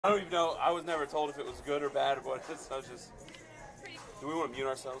I don't even know. I was never told if it was good or bad or what. So I was just. Do we want to mute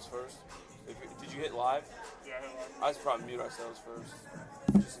ourselves first? Did you hit live? Yeah, I hit live. I should probably mute ourselves first,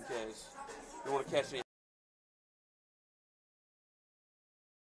 just in case. We don't want to catch any.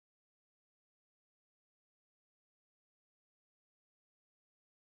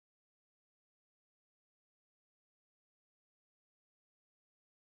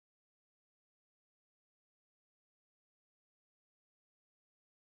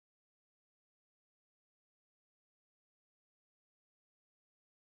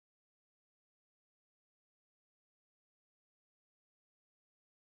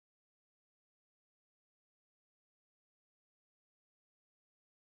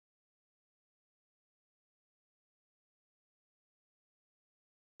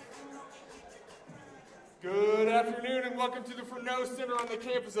 Good afternoon and welcome to the Furneaux Center on the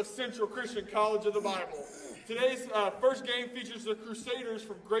campus of Central Christian College of the Bible. Today's first game features the Crusaders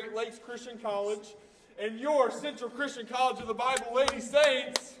from Great Lakes Christian College and your Central Christian College of the Bible Lady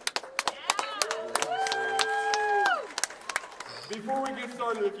Saints. Before we get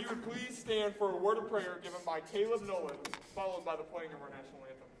started, if you would please stand for a word of prayer given by Caleb Nolan, followed by the playing of our national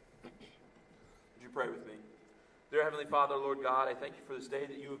anthem. Would you pray with me? Dear Heavenly Father, Lord God, I thank you for this day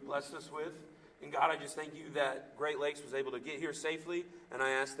that you have blessed us with. And God, I just thank you that Great Lakes was able to get here safely, and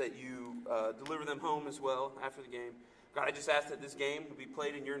I ask that you deliver them home as well after the game. God, I just ask that this game will be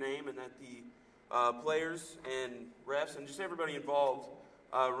played in your name and that the players and refs and just everybody involved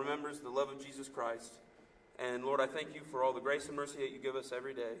remembers the love of Jesus Christ. And Lord, I thank you for all the grace and mercy that you give us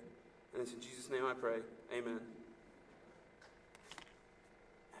every day. And it's in Jesus' name I pray. Amen.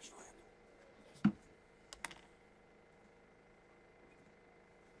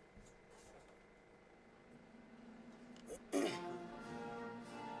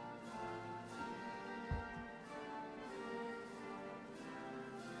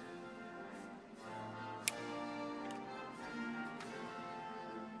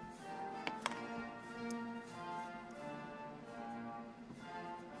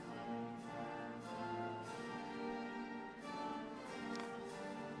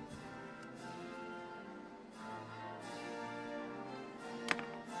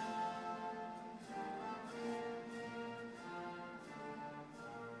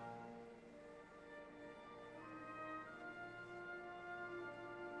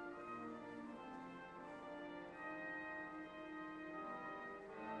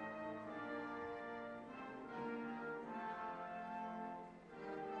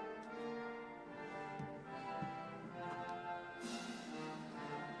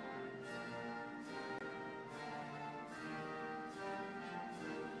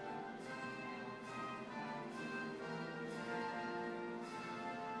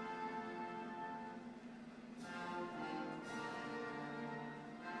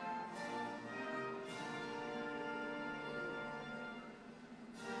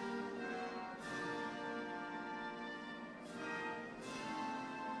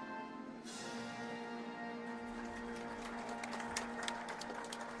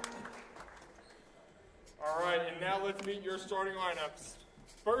 All right, and now let's meet your starting lineups.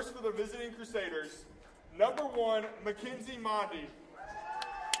 First for the visiting Crusaders, number 1, Mackenzie Mondi.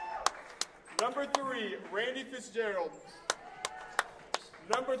 Number 3, Randy Fitzgerald.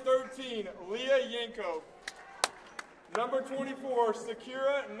 Number 13, Leah Yanko. Number 24,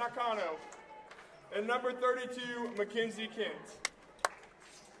 Sakura Nakano. And number 32, Mackenzie Kent.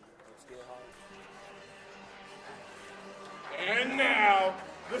 And now,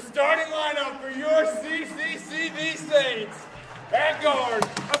 the starting lineup for your CCCV Saints. At guard,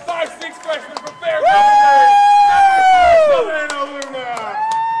 a 5'6" freshman from Fairfield, Missouri, number 4, Savannah Luna.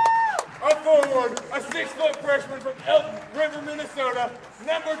 A forward, a 6-foot freshman from Elton River, Minnesota,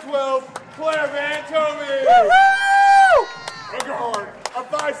 number 12, Claire Van Tomey. A guard, a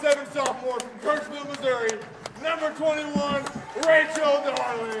 5'7" sophomore from Kirksville, Missouri, number 21, Rachel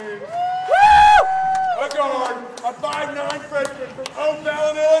Darling. A guard, a 5'9" freshman from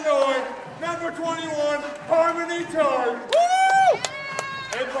O'Fallon, Illinois, number 21, Harmony Tart.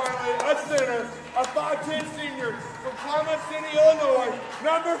 And finally, a center, a 5'10" senior from Climate City, Illinois,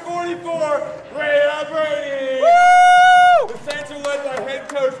 number 44, Rhea Brady. The Saints are led by head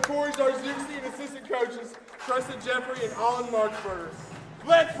coach Corey Zarzewski and assistant coaches Tristan Jeffrey and Alan Marksberger.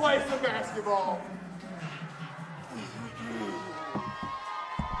 Let's play some basketball.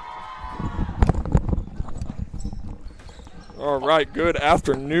 All right, good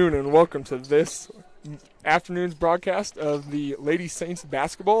afternoon and welcome to this afternoon's broadcast of the Lady Saints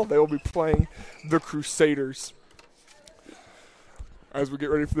basketball. They will be playing the Crusaders. As we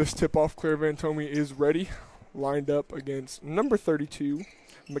get ready for this tip-off, Claire Van Tomey is ready, lined up against number 32,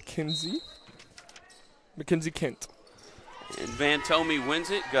 Mackenzie Kent. And Van Tomey wins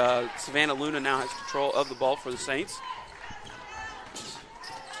it. Savannah Luna now has control of the ball for the Saints.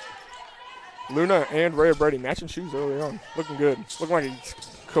 Luna and Rhea Brady matching shoes early on. Looking good. Looking like a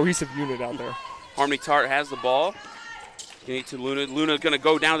cohesive unit out there. Harmony Tart has the ball. Getting it to Luna. Luna going to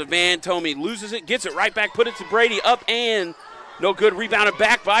go down to Van Tomey. Loses it. Gets it right back. Put it to Brady. Up and no good. Rebounded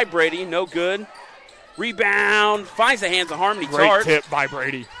back by Brady. No good. Rebound. Finds the hands of Harmony Tart. Great tip by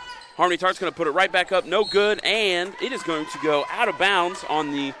Brady. Harmony Tart's going to put it right back up. No good. And it is going to go out of bounds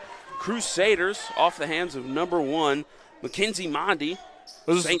on the Crusaders off the hands of number 1, Mackenzie Mondi.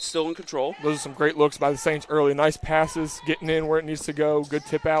 Saints still in control. Those are some great looks by the Saints early. Nice passes, getting in where it needs to go. Good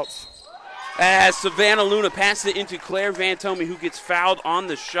tip outs. As Savannah Luna passes it into Claire Van Tomey, who gets fouled on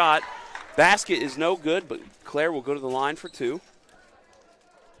the shot. Basket is no good, but Claire will go to the line for 2.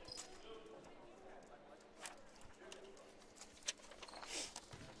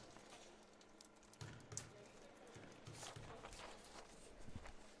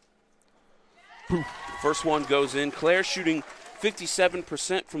 First one goes in. Claire shooting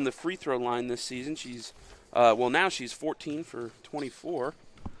 57% from the free throw line this season. She's, now she's 14 for 24.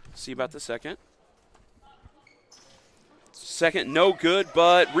 See about the second. Second, no good,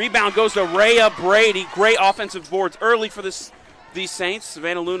 but rebound goes to Rhea Brady. Great offensive boards early for these Saints.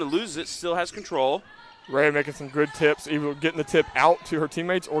 Savannah Luna loses it, still has control. Rhea making some good tips, either getting the tip out to her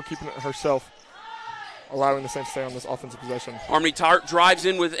teammates or keeping it herself, allowing the Saints to stay on this offensive possession. Harmony Tart drives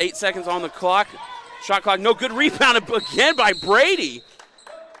in with 8 seconds on the clock. Shot clock, no good. Rebounded again by Brady.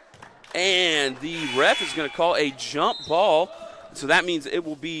 And the ref is going to call a jump ball. So that means it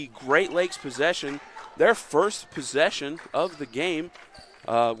will be Great Lakes possession. Their first possession of the game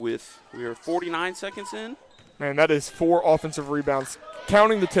we are 49 seconds in. Man, that is 4 offensive rebounds,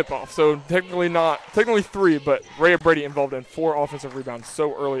 counting the tip-off. So technically 3, but Rhea Brady involved in 4 offensive rebounds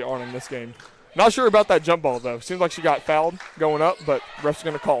so early on in this game. Not sure about that jump ball, though. Seems like she got fouled going up, but ref's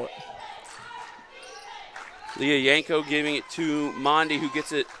going to call it. Leah Yanko giving it to Mondi, who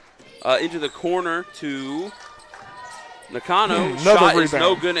gets it into the corner to Nakano. Shot is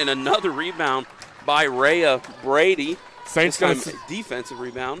no good, and another rebound by Rhea Brady. Saints going to defensive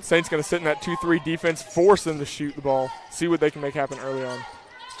rebound. Saints going to sit in that 2-3 defense, force them to shoot the ball, see what they can make happen early on.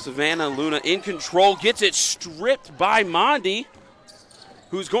 Savannah Luna in control, gets it stripped by Mondi,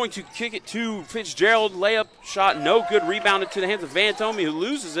 who's going to kick it to Fitzgerald. Layup shot no good, rebounded to the hands of Van Tomey, who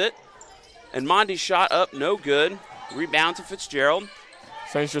loses it. And Mondi's shot up, no good. Rebound to Fitzgerald.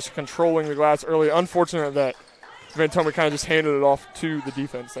 Saints just controlling the glass early. Unfortunate that Van Tomey kind of just handed it off to the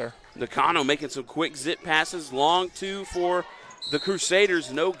defense there. Nakano making some quick zip passes. Long 2 for the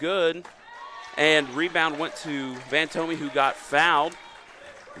Crusaders, no good. And rebound went to Van Tomey, who got fouled.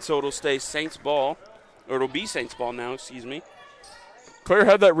 And so it'll stay Saints ball. Or it'll be Saints ball now, excuse me. Claire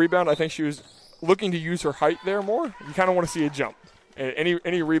had that rebound. I think she was looking to use her height there more. You kind of want to see a jump.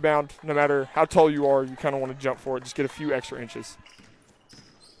 Any rebound, no matter how tall you are, you kind of want to jump for it. Just get a few extra inches.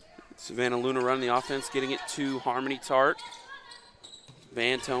 Savannah Luna running the offense, getting it to Harmony Tart.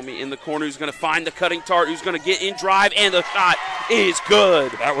 Van Tomey in the corner, who's going to find the cutting Tart, who's going to get in drive, and the shot is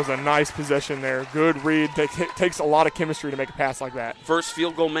good. That was a nice possession there. Good read. Takes a lot of chemistry to make a pass like that. First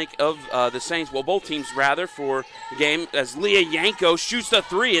field goal make of the Saints, well, both teams rather, for the game, as Leah Yanko shoots the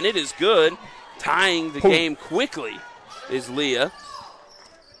 3, and it is good. Tying the game quickly is Leah.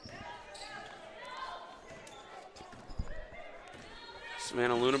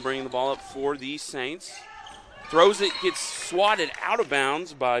 Savannah Luna bringing the ball up for the Saints. Throws it, gets swatted out of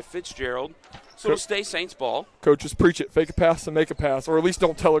bounds by Fitzgerald. So it'll stay Saints ball. Coaches preach it. Fake a pass and make a pass, or at least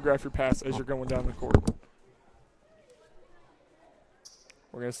don't telegraph your pass as you're going down the court.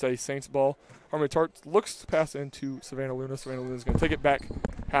 We're going to stay Saints ball. Harmony Tart looks to pass into Savannah Luna. Savannah Luna's going to take it back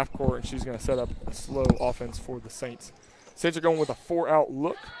half court, and she's going to set up a slow offense for the Saints. Saints are going with a 4-out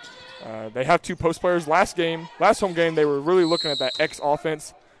look. They have 2 post players. Last home game, they were really looking at that X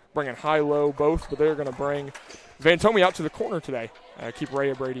offense, bringing high-low both, but they're going to bring Van Tomey out to the corner today. Keep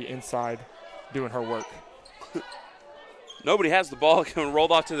Rhea Brady inside doing her work. Nobody has the ball. Coming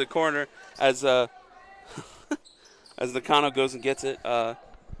rolled off to the corner as Nakano goes and gets it. A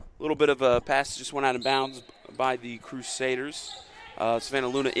little bit of a pass just went out of bounds by the Crusaders. Savannah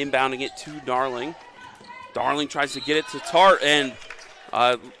Luna inbounding it to Darling. Darling tries to get it to Tart, and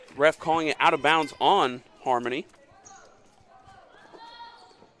ref calling it out of bounds on Harmony.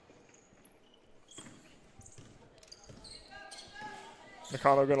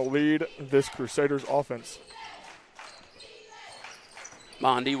 Nakano going to lead this Crusaders offense.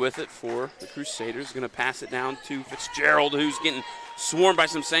 Mondi with it for the Crusaders. Going to pass it down to Fitzgerald, who's getting swarmed by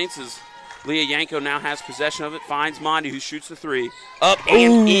some Saints as Leah Yanko now has possession of it, finds Mondi, who shoots the three. Up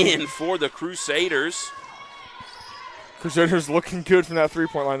and in for the Crusaders. Crusaders looking good from that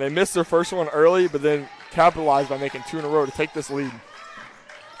three-point line. They missed their first one early, but then capitalized by making 2 in a row to take this lead.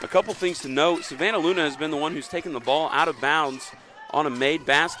 A couple things to note. Savannah Luna has been the one who's taken the ball out of bounds on a made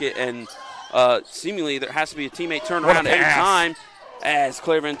basket, and seemingly there has to be a teammate turnaround every time, as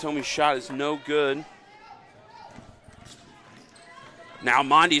Claire Van Tome's shot is no good. Now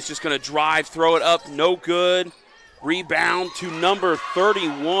Mondi is just going to drive, throw it up, no good. Rebound to number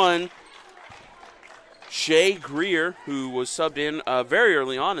 31, Shay Greer, who was subbed in very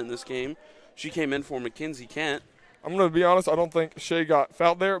early on in this game. She came in for Mackenzie Kent. I'm going to be honest, I don't think Shay got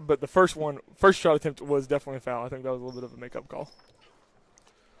fouled there, but the first shot attempt was definitely a foul. I think that was a little bit of a makeup call.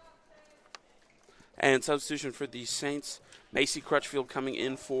 And substitution for the Saints, Macy Crutchfield coming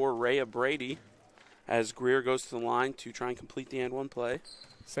in for Rhea Brady, as Greer goes to the line to try and complete the and one play.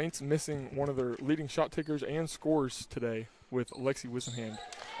 Saints missing one of their leading shot takers and scorers today with Lexi Wissenhand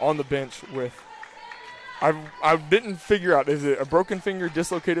on the bench with, I didn't figure out, is it a broken finger,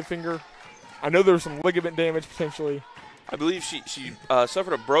 dislocated finger? I know there was some ligament damage potentially. I believe she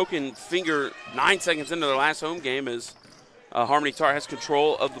suffered a broken finger 9 seconds into their last home game as Harmony Tart has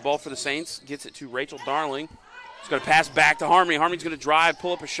control of the ball for the Saints, gets it to Rachel Darling. She's going to pass back to Harmony. Harmony's going to drive,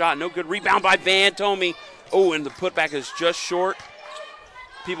 pull up a shot. No good. Rebound by Van Tome. Oh, and the putback is just short.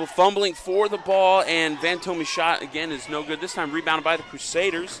 People fumbling for the ball, and Van Tome's shot, again, is no good. This time rebounded by the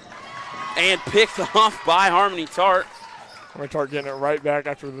Crusaders and picked off by Harmony Tart. Harmony Tart getting it right back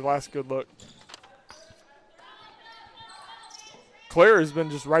after the last good look. Claire has been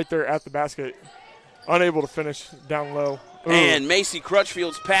just right there at the basket, unable to finish down low. Ooh. And Macy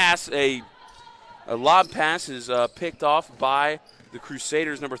Crutchfield's pass, a lob pass, is picked off by the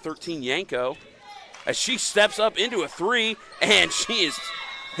Crusaders' number 13, Yanko, as she steps up into a three, and she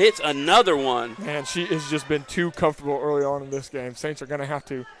hits another one. Man, she has just been too comfortable early on in this game. Saints are going to have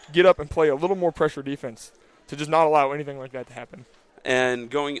to get up and play a little more pressure defense to just not allow anything like that to happen. And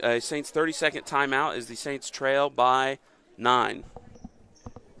going a Saints 30-second timeout as the Saints trail by 9.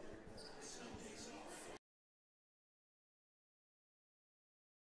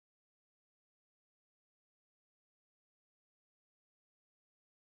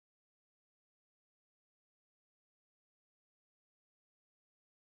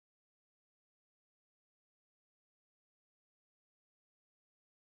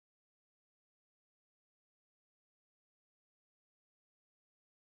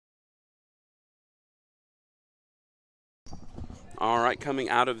 All right, coming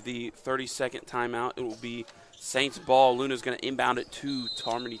out of the 30-second timeout, it will be Saints ball. Luna's going to inbound it to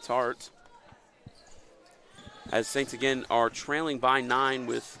Harmony Tart. As Saints, again, are trailing by 9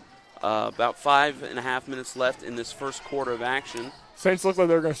 with about 5.5 minutes left in this first quarter of action. Saints look like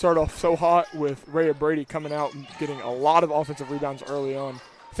they're going to start off so hot with Rhea Brady coming out and getting a lot of offensive rebounds early on.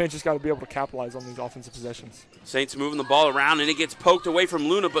 Saints just got to be able to capitalize on these offensive possessions. Saints moving the ball around, and it gets poked away from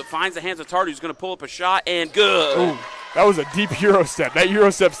Luna, but finds the hands of Tart, who's going to pull up a shot, and good. Ooh, that was a deep Euro step. That Euro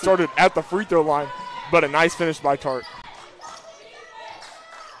step started at the free throw line, but a nice finish by Tart.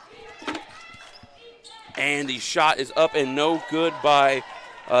 And the shot is up and no good by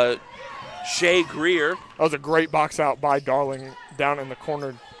Shay Greer. That was a great box out by Darling down in the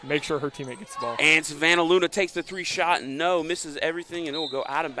corner. Make sure her teammate gets the ball. And Savannah Luna takes the 3 shot and misses everything, and it will go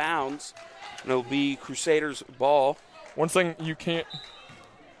out of bounds. And it will be Crusaders ball. One thing you can't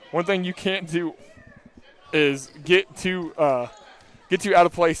do is get too out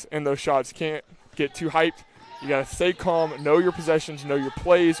of place in those shots. You can't get too hyped. You got to stay calm, know your possessions, know your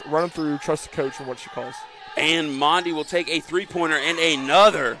plays, run them through, trust the coach and what she calls. And Mondi will take a three-pointer and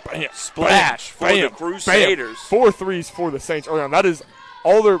another splash for the Crusaders. 4 threes for the Saints early on. That is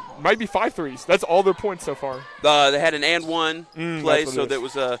all their, might be 5 threes. That's all their points so far. They had an and one play, so that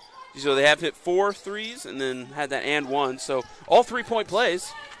was so they have hit 4 threes and then had that and one. So all 3-point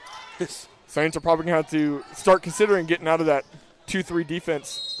plays. Saints are probably going to have to start considering getting out of that 2-3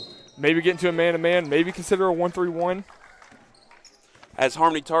 defense. Maybe get into a man-to-man. Maybe consider a 1-3-1. As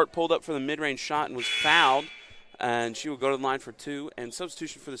Harmony Tart pulled up for the mid-range shot and was fouled, and she will go to the line for 2. And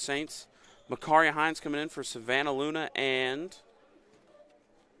substitution for the Saints, Makaria Hines coming in for Savannah Luna, and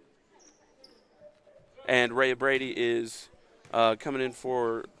Rhea Brady is coming in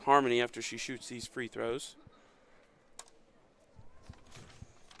for Harmony after she shoots these free throws.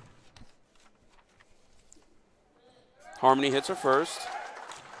 Harmony hits her first.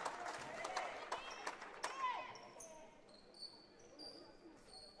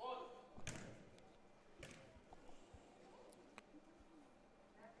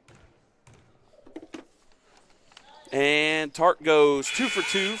 And Tart goes 2 for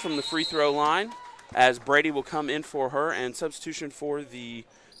 2 from the free throw line as Brady will come in for her. And substitution for the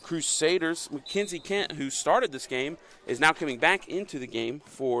Crusaders, Mackenzie Kent, who started this game, is now coming back into the game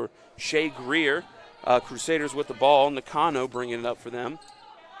for Shea Greer. Crusaders with the ball. Nakano bringing it up for them.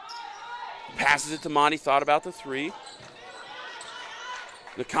 Passes it to Monty, thought about the three.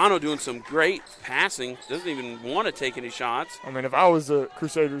 Nakano doing some great passing. Doesn't even want to take any shots. I mean, if I was the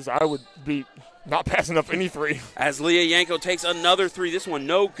Crusaders, I would be not passing up any three. As Leah Yanko takes another three. This one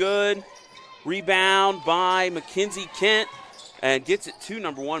no good. Rebound by Mackenzie Kent. And gets it to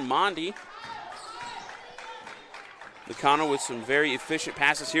number 1, Mondi. Nakano with some very efficient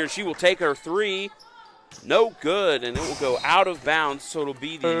passes here. She will take her three. No good. And it will go out of bounds. So it'll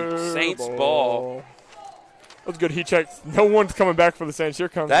be the Saints ball. That's good. He checked. No one's coming back for the Saints. Here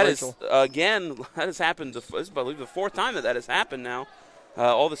comes Rachel. Again, that has happened. This is, I believe, the 4th time that has happened now.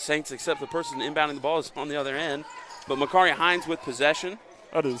 All the Saints except the person inbounding the ball is on the other end. But Makaria Hines with possession.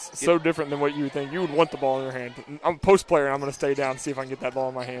 That is so different than what you would think. You would want the ball in your hand. I'm a post player, and I'm going to stay down and see if I can get that ball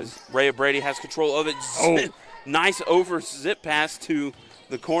in my hands. Rhea Brady has control of it. Oh. Nice over zip pass to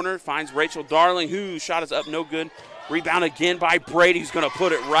the corner. Finds Rachel Darling, whose shot is up, no good. Rebound again by Brady, who's going to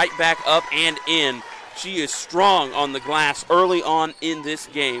put it right back up and in. She is strong on the glass early on in this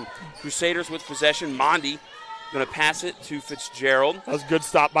game. Crusaders with possession. Mondi going to pass it to Fitzgerald. That was a good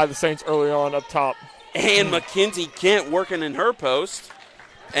stop by the Saints early on up top. And Mackenzie Kent working in her post.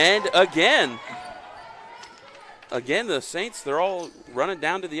 And again, the Saints, they're all running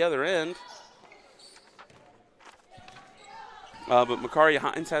down to the other end. But Makaria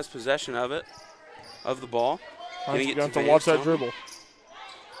Hines has possession of the ball. You have to watch that dribble.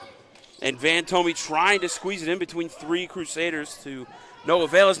 And Van Tomey trying to squeeze it in between 3 Crusaders to no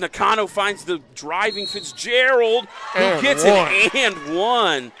avail as Nakano finds the driving Fitzgerald, who gets it and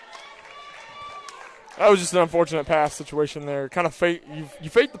one. That was just an unfortunate pass situation there. Kind of fake. You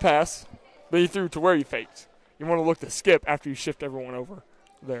faked the pass, but you threw to where you faked. You want to look to skip after you shift everyone over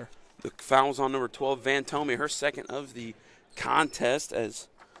there. The foul's on number 12, Van Tomey, her second of the contest, as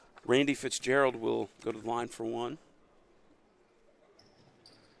Randy Fitzgerald will go to the line for one.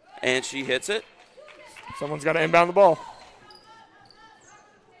 And she hits it. Someone's got to inbound the ball.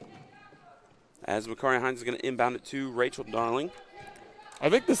 As Makaria Hines is going to inbound it to Rachel Darling. I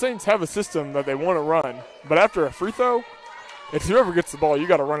think the Saints have a system that they want to run, but after a free throw, it's whoever gets the ball, you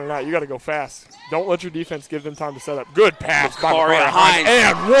got to run it out. You got to go fast. Don't let your defense give them time to set up. Good pass by Makaria Hines.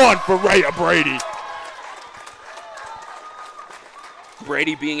 And one for Rhea Brady.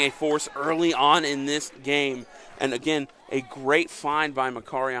 Brady being a force early on in this game. And again, a great find by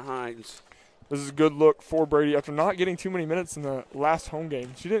Makaria Hines. This is a good look for Brady after not getting too many minutes in the last home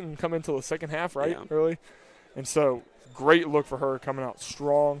game. She didn't come until the second half, right, early? And so great look for her, coming out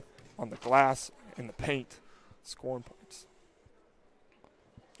strong on the glass in the paint, scoring points.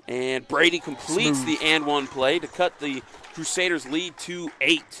 And Brady completes the and one play to cut the Crusaders' lead to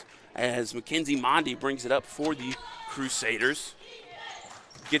 8 as Mackenzie Mondi brings it up for the Crusaders.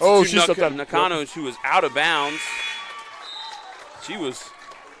 Gets it to Nakano, who was out of bounds. She was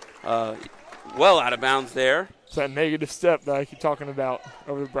well out of bounds there. It's that negative step that I keep talking about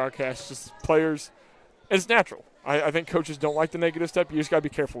over the broadcast. Just players, it's natural. I think coaches don't like the negative step. You just got to be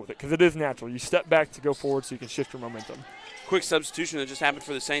careful with it because it is natural. You step back to go forward so you can shift your momentum. Quick substitution that just happened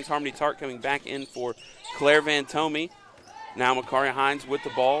for the Saints. Harmony Tart coming back in for Claire Van Tomey. Now Makaria Hines with the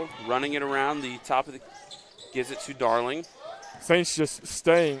ball, running it around the top of the – gives it to Darling. Saints just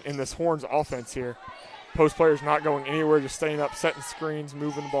staying in this Horns offense here. Post players not going anywhere, just staying up, setting screens,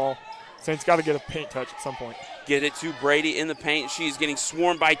 moving the ball. Saints got to get a paint touch at some point. Get it to Brady in the paint. She's getting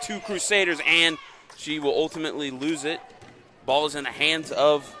swarmed by 2 Crusaders, and she will ultimately lose it. Ball is in the hands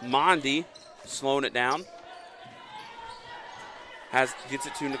of Mondi, slowing it down. Gets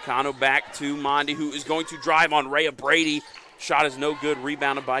it to Nakano, back to Mondi, who is going to drive on Rhea Brady. Shot is no good,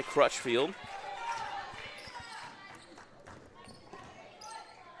 rebounded by Crutchfield.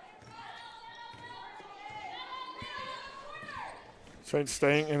 Saints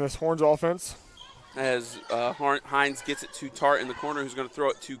staying in this Horns offense. As Hines gets it to Tart in the corner, who's going to throw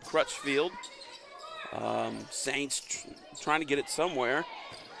it to Crutchfield. Saints trying to get it somewhere.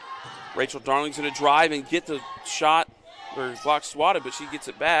 Rachel Darling's going to drive and get the shot, or block swatted, but she gets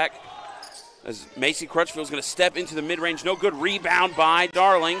it back. As Macy Crutchfield's going to step into the mid-range. No good. Rebound by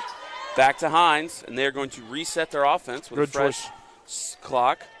Darling. Back to Hines, and they're going to reset their offense with a fresh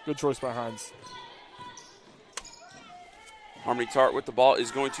clock. Good choice by Hines. Harmony Tart with the ball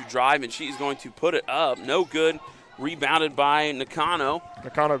is going to drive, and she is going to put it up. No good. Rebounded by Nakano.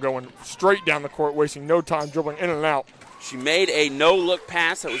 Nakano going straight down the court, wasting no time, dribbling in and out. She made a no-look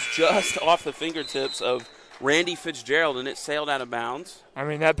pass that was just off the fingertips of Randy Fitzgerald, and it sailed out of bounds. I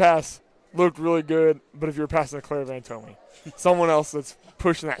mean, that pass looked really good, but if you're passing to Claire Vantoni, someone else that's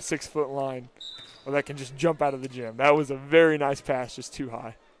pushing that 6-foot line or that can just jump out of the gym, that was a very nice pass, just too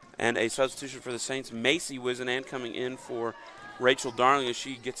high. And a substitution for the Saints, Macy Wizenan coming in for Rachel Darling as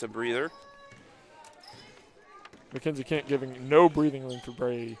she gets a breather. Mackenzie Kent giving no breathing room to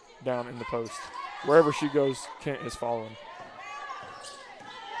Bray down in the post. Wherever she goes, Kent is following.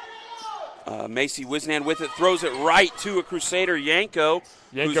 Macy Wizenan with it, throws it right to a Crusader, Yanko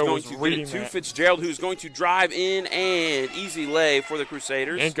who's going to get it to Fitzgerald, who's going to drive in, and easy lay for the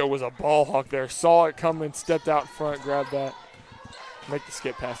Crusaders. Yanko was a ball hawk there, saw it coming, stepped out in front, grabbed that, make the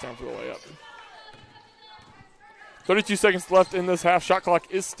skip pass down for the layup. 32 seconds left in this half. Shot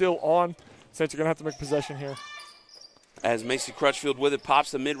clock is still on. Saints are going to have to make possession here. As Macy Crutchfield with it,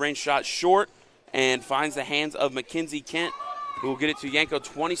 pops the mid-range shot short and finds the hands of Mackenzie Kent, who will get it to Yanko.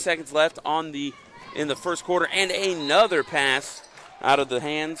 20 seconds left in the first quarter, and another pass out of the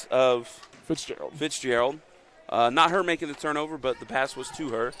hands of Fitzgerald. Not her making the turnover, but the pass was to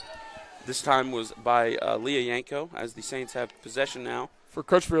her. This time was by Leah Yanko, as the Saints have possession now. For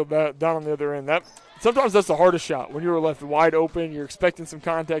Crutchfield down on the other end, sometimes that's the hardest shot. When you were left wide open, you're expecting some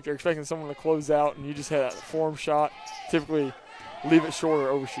contact, you're expecting someone to close out, and you just had that form shot. Typically leave it short or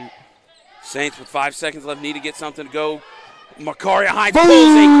overshoot. Saints with 5 seconds left need to get something to go. Makaria Hines pulls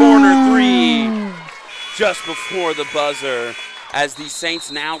a corner three just before the buzzer, as the Saints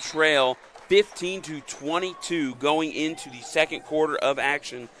now trail 15-22 going into the second quarter of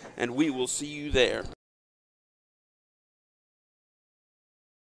action, and we will see you there.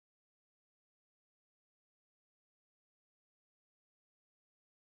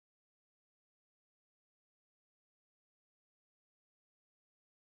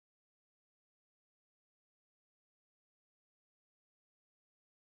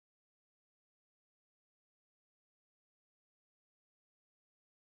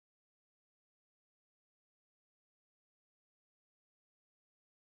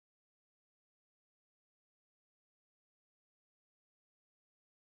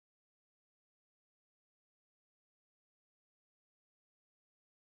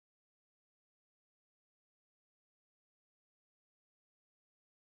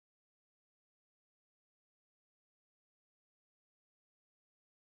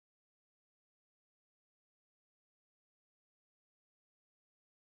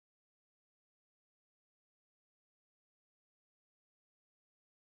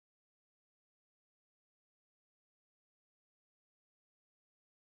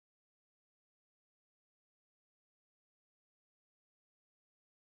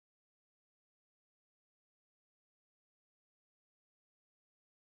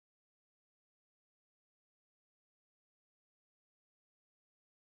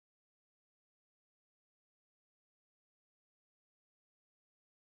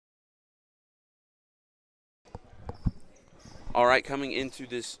 All right, coming into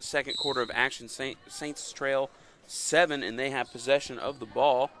this second quarter of action, Saints trail 7, and they have possession of the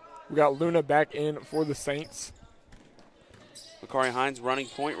ball. We got Luna back in for the Saints. Makaria Hines running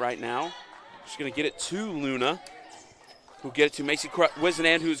point right now. She's going to get it to Luna, who'll get it to Macy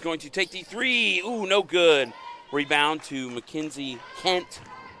Wizenan, who's going to take the three. Ooh, no good. Rebound to Mackenzie Kent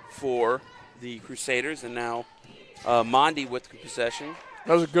for the Crusaders, and now Mondi with the possession.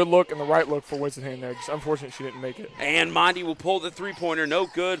 That was a good look and the right look for Wizenham there. Just unfortunate she didn't make it. And Mondi will pull the three-pointer. No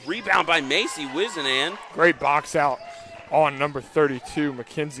good. Rebound by Macy Wizenan. Great box out on number 32,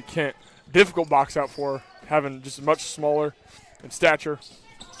 Mackenzie Kent. Difficult box out for her, having just much smaller in stature.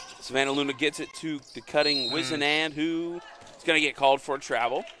 Savannah Luna gets it to the cutting Wizenan, who is going to get called for a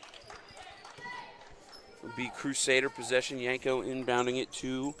travel. It'll be Crusader possession. Yanko inbounding it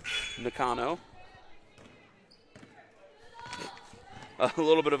to Nakano. A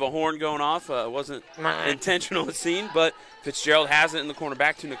little bit of a horn going off. Wasn't intentional, it seemed, but Fitzgerald has it in the corner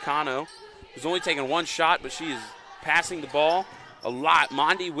back to Nakano, who's only taken one shot, but she is passing the ball a lot.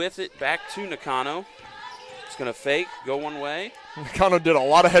 Mondi with it back to Nakano. It's going to fake, go one way. Nakano did a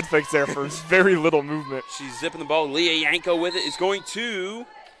lot of head fakes there for very little movement. She's zipping the ball. Leah Yanko with it is going to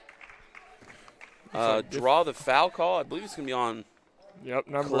draw the foul call. I believe it's going to be on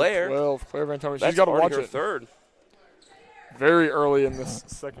number Claire. 12, Claire Van Tome. She's got to watch her it. Third. Very early in this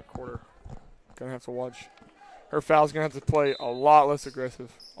second quarter. Going to have to watch. Her foul's going to have to play a lot less aggressive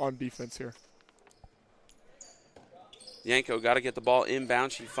on defense here. Yanko got to get the ball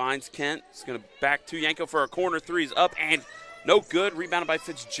inbound. She finds Kent. It's going to back to Yanko for a corner three. Is up and no good. Rebounded by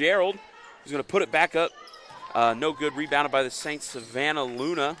Fitzgerald. He's going to put it back up. No good. Rebounded by the Saints. Savannah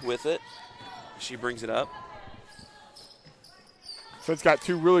Luna with it. She brings it up. So it's got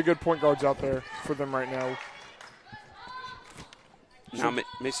two really good point guards out there for them right now. Now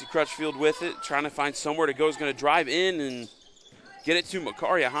Macy Crutchfield with it, trying to find somewhere to go. Is going to drive in and get it to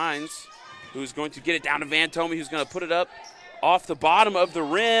Makaria Hines, who's going to get it down to Van Tomey, who's going to put it up off the bottom of the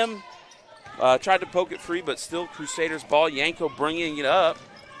rim. Tried to poke it free, but still Crusaders ball. Yanko bringing it up.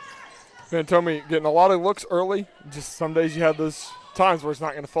 Van Tomey getting a lot of looks early. Just some days you have those times where it's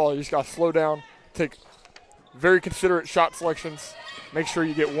not going to fall. You just got to slow down, take very considerate shot selections, make sure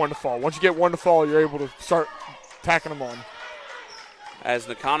you get one to fall. Once you get one to fall, you're able to start tacking them on. As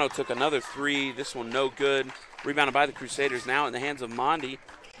Nakano took another three, this one no good. Rebounded by the Crusaders, now in the hands of Mondi.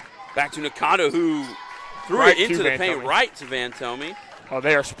 Back to Nakano, who threw it into the paint right to Van Tomey. Oh,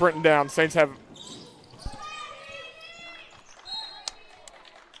 they are sprinting down. Saints have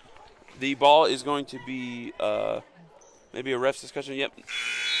the ball is going to be maybe a ref's discussion. Yep.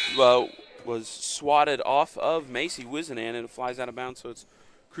 Was swatted off of Macy Wizenan, and it flies out of bounds, so it's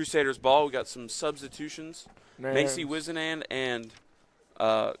Crusaders ball. We got some substitutions. Macy Wizenan and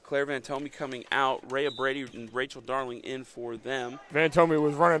Claire Van Tomey coming out. Rhea Brady and Rachel Darling in for them. Van Tomey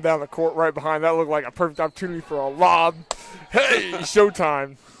was running down the court right behind. That looked like a perfect opportunity for a lob. Hey,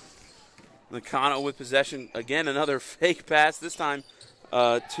 showtime. Nakano with possession. Again, another fake pass, this time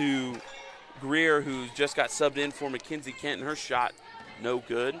to Greer, who just got subbed in for Mackenzie Kent, and her shot no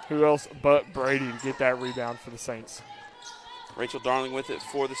good. Who else but Brady to get that rebound for the Saints? Rachel Darling with it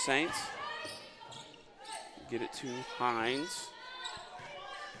for the Saints. Get it to Hines.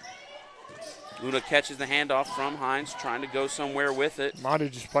 Luna catches the handoff from Hines, trying to go somewhere with it. Mondi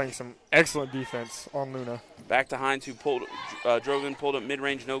just playing some excellent defense on Luna. Back to Hines, who drove in, pulled up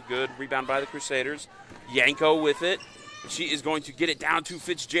mid-range, no good. Rebound by the Crusaders. Yanko with it. She is going to get it down to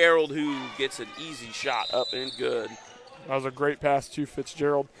Fitzgerald, who gets an easy shot up and good. That was a great pass to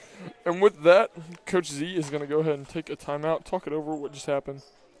Fitzgerald. And with that, Coach Z is going to go ahead and take a timeout, talk it over what just happened,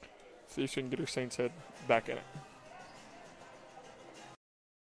 see if she can get her Saints head back in it.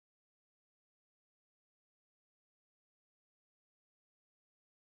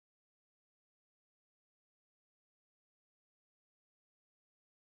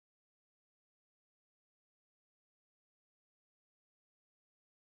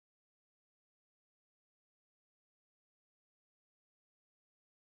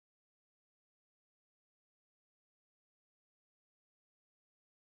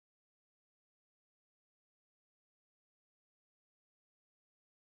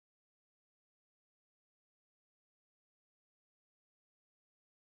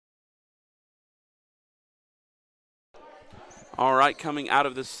 All right, coming out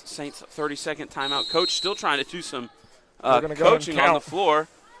of this Saints 30-second timeout. Coach still trying to do some coaching on the floor.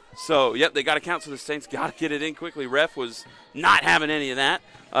 So, yep, they got to count, so the Saints got to get it in quickly. Ref was not having any of that.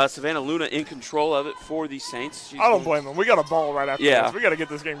 Savannah Luna in control of it for the Saints. I don't blame them. We got a ball right after this. We got to get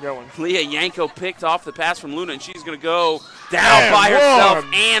this game going. Leah Yanko picked off the pass from Luna, and she's going to go down by herself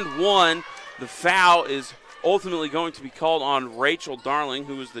and one. The foul is ultimately going to be called on Rachel Darling,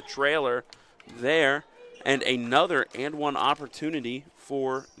 who was the trailer there. And another and one opportunity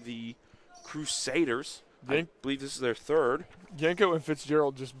for the Crusaders. I believe this is their third. Yanko and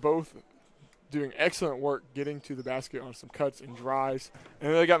Fitzgerald just both doing excellent work getting to the basket on some cuts and drives.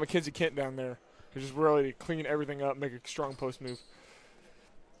 And then they got Mackenzie Kent down there, who's just really clean everything up, make a strong post move.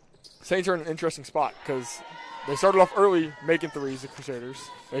 Saints are in an interesting spot because they started off early making threes, the Crusaders.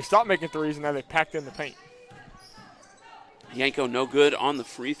 They stopped making threes, and now they packed in the paint. Yanko no good on the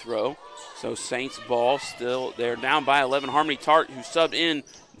free throw. So Saints ball still. They're down by 11. Harmony Tart, who subbed in,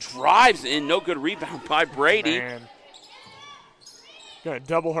 drives in. No good rebound by Brady. Man. Going to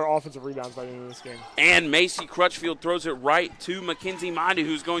double her offensive rebounds by the end of this game. And Macy Crutchfield throws it right to Mackenzie Mondi,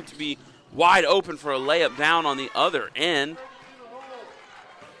 who's going to be wide open for a layup down on the other end.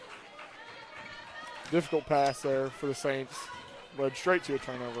 Difficult pass there for the Saints. Led straight to a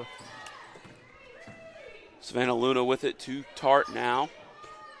turnover. Savannah Luna with it to Tart now.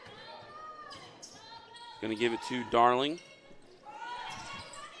 Going to give it to Darling.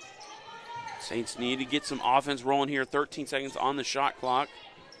 Saints need to get some offense rolling here. 13 seconds on the shot clock.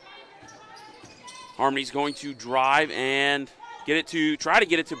 Harmony's going to drive and try to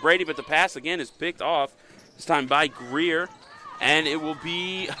get it to Brady, but the pass again is picked off. This time by Greer. And it will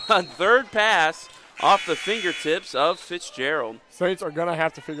be a third pass off the fingertips of Fitzgerald. Saints are going to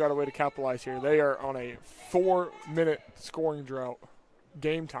have to figure out a way to capitalize here. They are on a 4-minute scoring drought.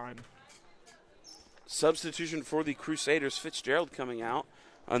 Game time. Substitution for the Crusaders, Fitzgerald coming out.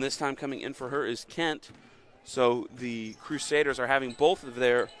 And this time coming in for her is Kent. So the Crusaders are having both of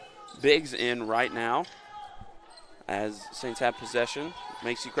their bigs in right now as Saints have possession.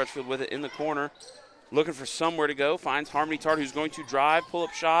 Macy Crutchfield with it in the corner. Looking for somewhere to go. Finds Harmony Tart, who's going to drive.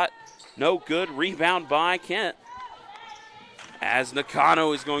 Pull-up shot. No good. Rebound by Kent. as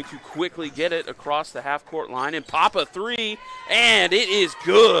Nakano is going to quickly get it across the half-court line and pop a three, and it is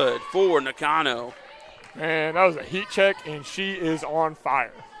good for Nakano. Man, that was a heat check, and she is on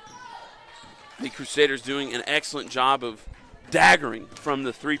fire. The Crusaders doing an excellent job of daggering from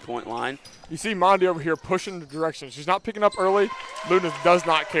the three-point line. You see Mondi over here pushing the direction. She's not picking up early. Luna does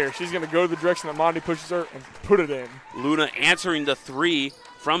not care. She's going to go to the direction that Mondi pushes her and put it in. Luna answering the three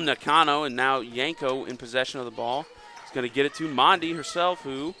from Nakano, and now Yanko in possession of the ball. He's going to get it to Mondi herself,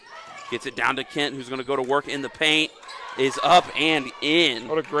 who gets it down to Kent, who's going to go to work in the paint. Is up and in.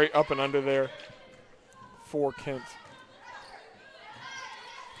 What a great up and under there for Kent.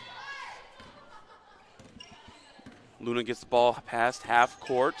 Luna gets the ball past half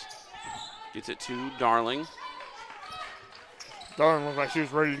court. Gets it to Darling. Darling looked like she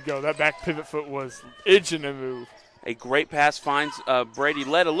was ready to go. That back pivot foot was itching to move. A great pass finds Brady.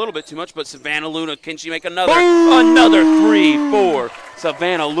 Led a little bit too much, but Savannah Luna, can she make another? Boom! Another three for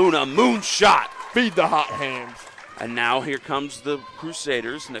Savannah Luna. Moonshot. Feed the hot hands. And now here comes the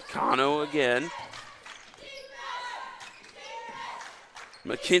Crusaders. Nakano again.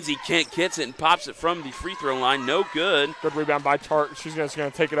 Mackenzie Kent gets it and pops it from the free throw line. No good. Good rebound by Tart. She's just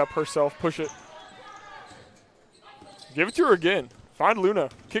going to take it up herself, push it. Give it to her again. Find Luna.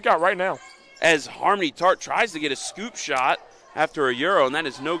 Kick out right now. As Harmony Tart tries to get a scoop shot after a Euro, and that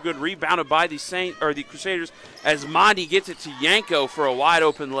is no good. Rebounded by the Crusaders as Mondi gets it to Yanko for a wide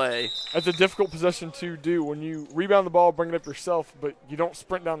open lay. That's a difficult possession to do. When you rebound the ball, bring it up yourself, but you don't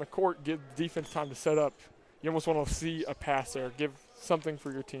sprint down the court, give defense time to set up. You almost want to see a pass there. Give something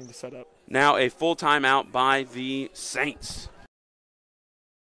for your team to set up. Now a full timeout by the Saints.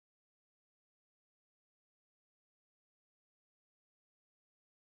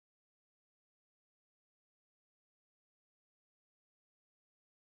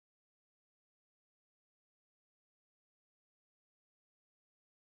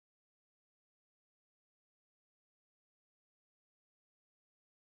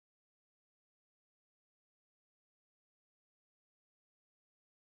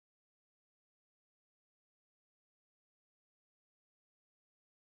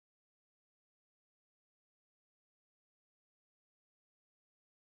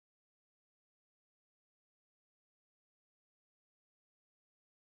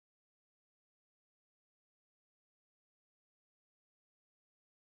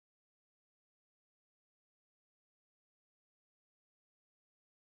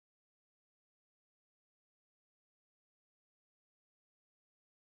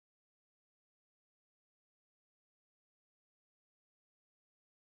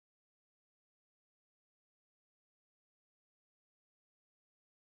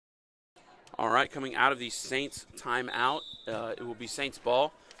 All right, coming out of the Saints timeout, it will be Saints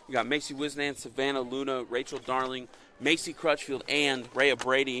ball. We got Macy Wisnan, Savannah Luna, Rachel Darling, Macy Crutchfield, and Rhea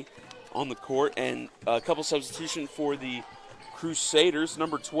Brady on the court. And a couple substitution for the Crusaders.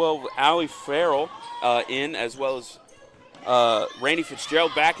 Number 12, Allie Farrell in, as well as Randy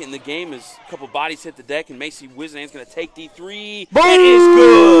Fitzgerald back in the game as a couple bodies hit the deck. And Macy Wisnan is going to take the three. Boom! It is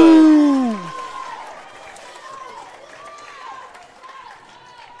good!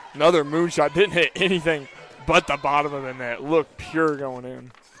 Another moonshot. Didn't hit anything but the bottom of the net. Looked pure going in.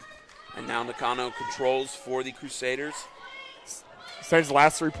 And now Nakano controls for the Crusaders. Saints'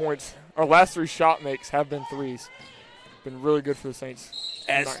 last 3 points, or last 3 shot makes have been threes. Been really good for the Saints.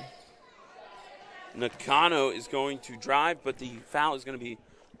 As Nakano is going to drive, but the foul is going to be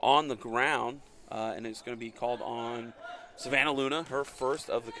on the ground, and it's going to be called on Savannah Luna, her first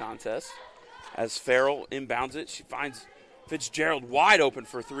of the contest. As Farrell inbounds it, she finds Fitzgerald wide open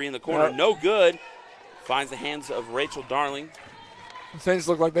for three in the corner. Yep. No good. Finds the hands of Rachel Darling. The Saints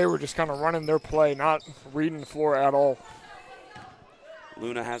looked like they were just kind of running their play, not reading the floor at all.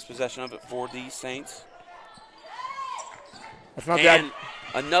 Luna has possession of it for the Saints. That's not and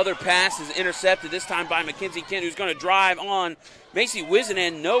that. Another pass is intercepted, this time by Mackenzie Kent, who's going to drive on Macy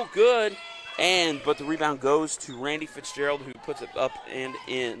Wisnan. No good. But the rebound goes to Randy Fitzgerald, who puts it up and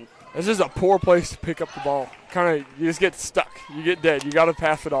in. This is a poor place to pick up the ball. You just get stuck. You get dead. You got to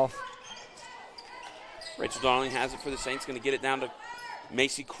pass it off. Rachel Darling has it for the Saints. Going to get it down to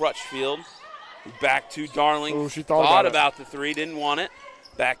Macy Crutchfield. Back to Darling. Ooh, she thought about the three, didn't want it.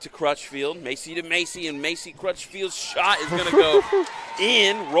 Back to Crutchfield. Macy to Macy, and Macy Crutchfield's shot is going to go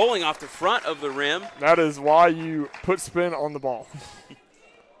in, rolling off the front of the rim. That is why you put spin on the ball.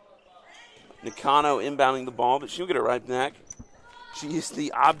 Nakano inbounding the ball, but she'll get it right back. She is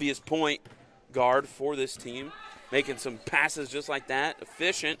the obvious point guard for this team, making some passes just like that,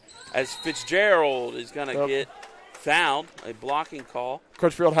 efficient, as Fitzgerald is going to get fouled, a blocking call.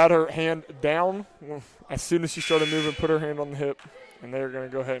 Crutchfield had her hand down. As soon as she started moving, put her hand on the hip, and they're going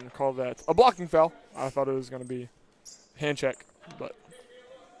to go ahead and call that a blocking foul. I thought it was going to be hand check, but.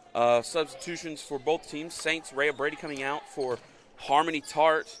 Substitutions for both teams. Saints, Rhea Brady coming out for Harmony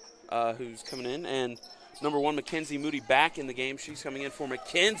Tart, who's coming in, and number 1, Mackenzie Moody back in the game. She's coming in for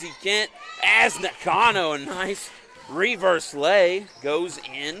Mackenzie Kent as Nakano. A nice reverse lay goes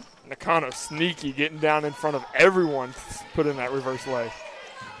in. Nakano sneaky, getting down in front of everyone to put in that reverse lay.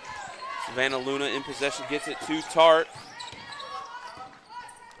 Savannah Luna in possession, gets it to Tart.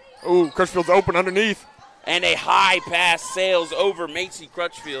 Ooh, Crutchfield's open underneath. And a high pass sails over Macy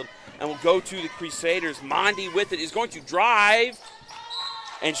Crutchfield and will go to the Crusaders. Mondi with it is going to drive,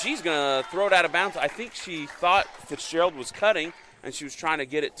 and she's going to throw it out of bounds. I think she thought Fitzgerald was cutting, and she was trying to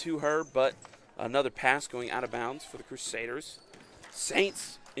get it to her, but another pass going out of bounds for the Crusaders.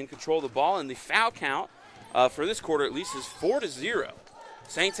 Saints in control of the ball, and the foul count for this quarter at least is 4-0.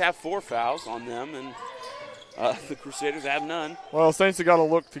 Saints have 4 fouls on them, and the Crusaders have none. Well, Saints have got to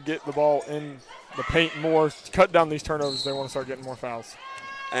look to get the ball in the paint more, cut down these turnovers. They want to start getting more fouls.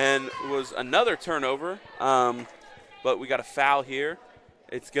 And it was another turnover, but we got a foul here.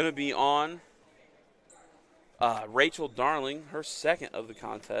 It's going to be on Rachel Darling, her second of the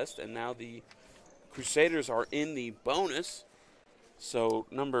contest, and now the Crusaders are in the bonus. So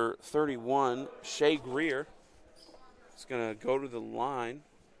number 31, Shay Greer, is going to go to the line.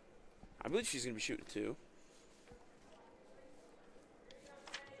 I believe she's going to be shooting 2.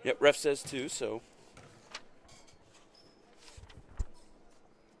 Yep, ref says 2, so.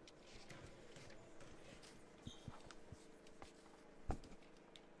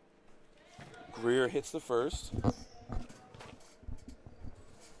 Greer hits the first.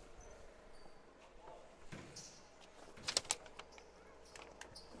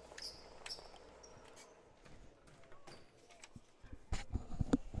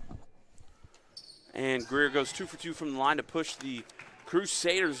 And Greer goes 2 for 2 from the line to push the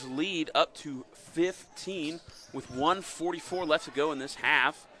Crusaders lead up to 15 with 1:44 left to go in this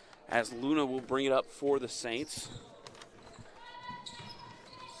half, as Luna will bring it up for the Saints.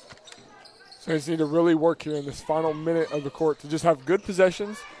 Saints need to really work here in this final minute of the court to just have good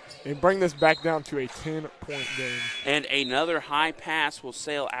possessions and bring this back down to a 10-point game. And another high pass will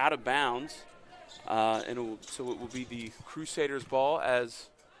sail out of bounds, so it will be the Crusaders' ball as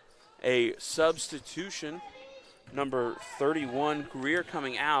a substitution. Number 31, Greer,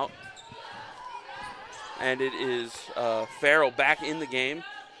 coming out. And it is Farrell back in the game.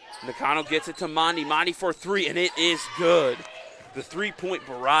 Nakano gets it to Mondi. Mondi for 3, and it is good. The 3-point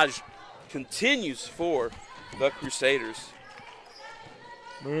barrage continues for the Crusaders.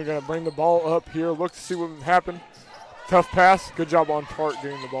 We're going to bring the ball up here, look to see what would happen. Tough pass. Good job on Tart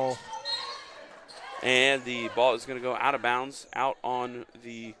getting the ball. And the ball is going to go out of bounds, out on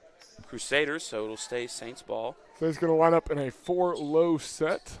the Crusaders, so it'll stay Saints ball. So he's going to line up in a 4-low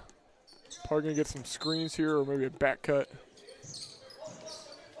set. Probably going to get some screens here or maybe a back cut.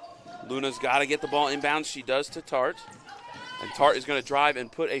 Luna's got to get the ball inbounds. She does to Tart. And Tart is going to drive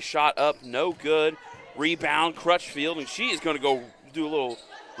and put a shot up. No good. Rebound, Crutchfield. And she is going to go do a little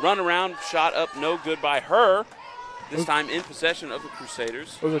run around. Shot up, no good by her. This time in possession of the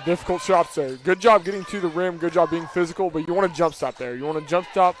Crusaders. Those are difficult shots there. Good job getting to the rim. Good job being physical, but you want to jump stop there. You want to jump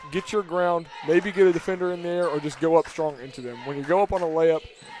stop, get your ground, maybe get a defender in there, or just go up strong into them. When you go up on a layup,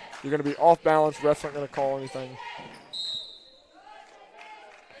 you're going to be off balance. Refs aren't going to call anything.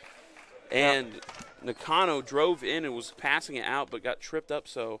 And Nakano drove in and was passing it out, but got tripped up,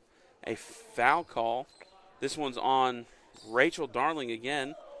 so a foul call. This one's on Rachel Darling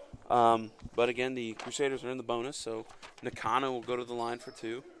again. But again, the Crusaders are in the bonus, so Nakano will go to the line for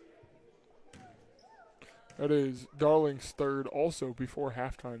 2. That is Darling's third also before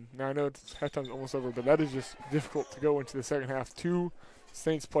halftime. Now, I know halftime's almost over, but that is just difficult to go into the second half. 2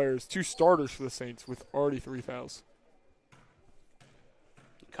 Saints players, 2 starters for the Saints with already 3 fouls.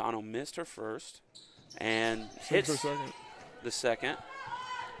 Nakano missed her first and hits the second.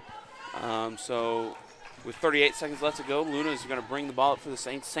 So with 38 seconds left to go, Luna is going to bring the ball up for the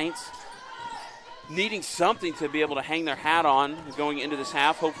Saints. Saints needing something to be able to hang their hat on going into this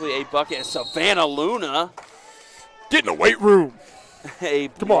half. Hopefully a bucket. And Savannah Luna. Get in the weight room.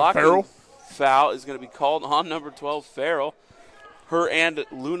 Come on, Farrell. Foul is going to be called on number 12, Farrell. Her and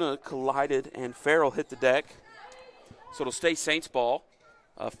Luna collided, and Farrell hit the deck. So it'll stay Saints ball.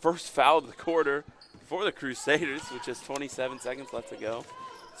 First foul of the quarter for the Crusaders, with just 27 seconds left to go.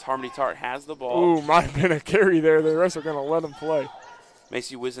 Harmony Tart has the ball. Ooh, might have been a carry there. The rest are going to let him play.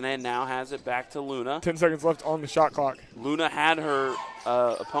 Macy Wizenan now has it back to Luna. 10 seconds left on the shot clock. Luna had her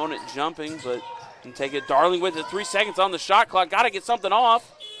opponent jumping, but didn't take it. Darling with it. 3 seconds on the shot clock. Got to get something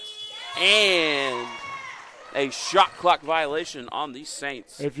off. And a shot clock violation on the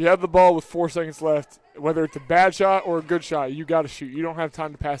Saints. If you have the ball with 4 seconds left, whether it's a bad shot or a good shot, you got to shoot. You don't have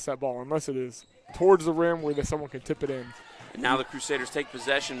time to pass that ball unless it is towards the rim where someone can tip it in. And now the Crusaders take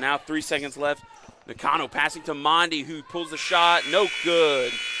possession. Now 3 seconds left. Nakano passing to Mondi, who pulls the shot. No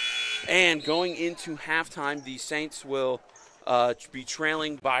good. And going into halftime, the Saints will be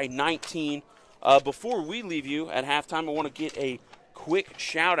trailing by 19. Before we leave you at halftime, I want to get a quick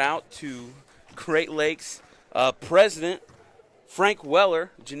shout-out to Great Lakes President Frank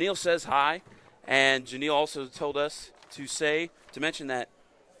Weller. Janelle says hi. And Janelle also told us to mention that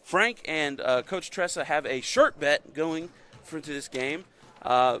Frank and Coach Tressa have a shirt bet going into this game.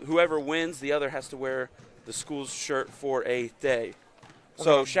 Whoever wins, the other has to wear the school's shirt for a day.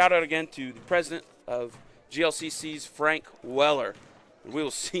 So shout out again to the president of GLCC's, Frank Weller. We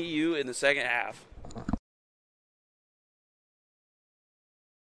will see you in the second half.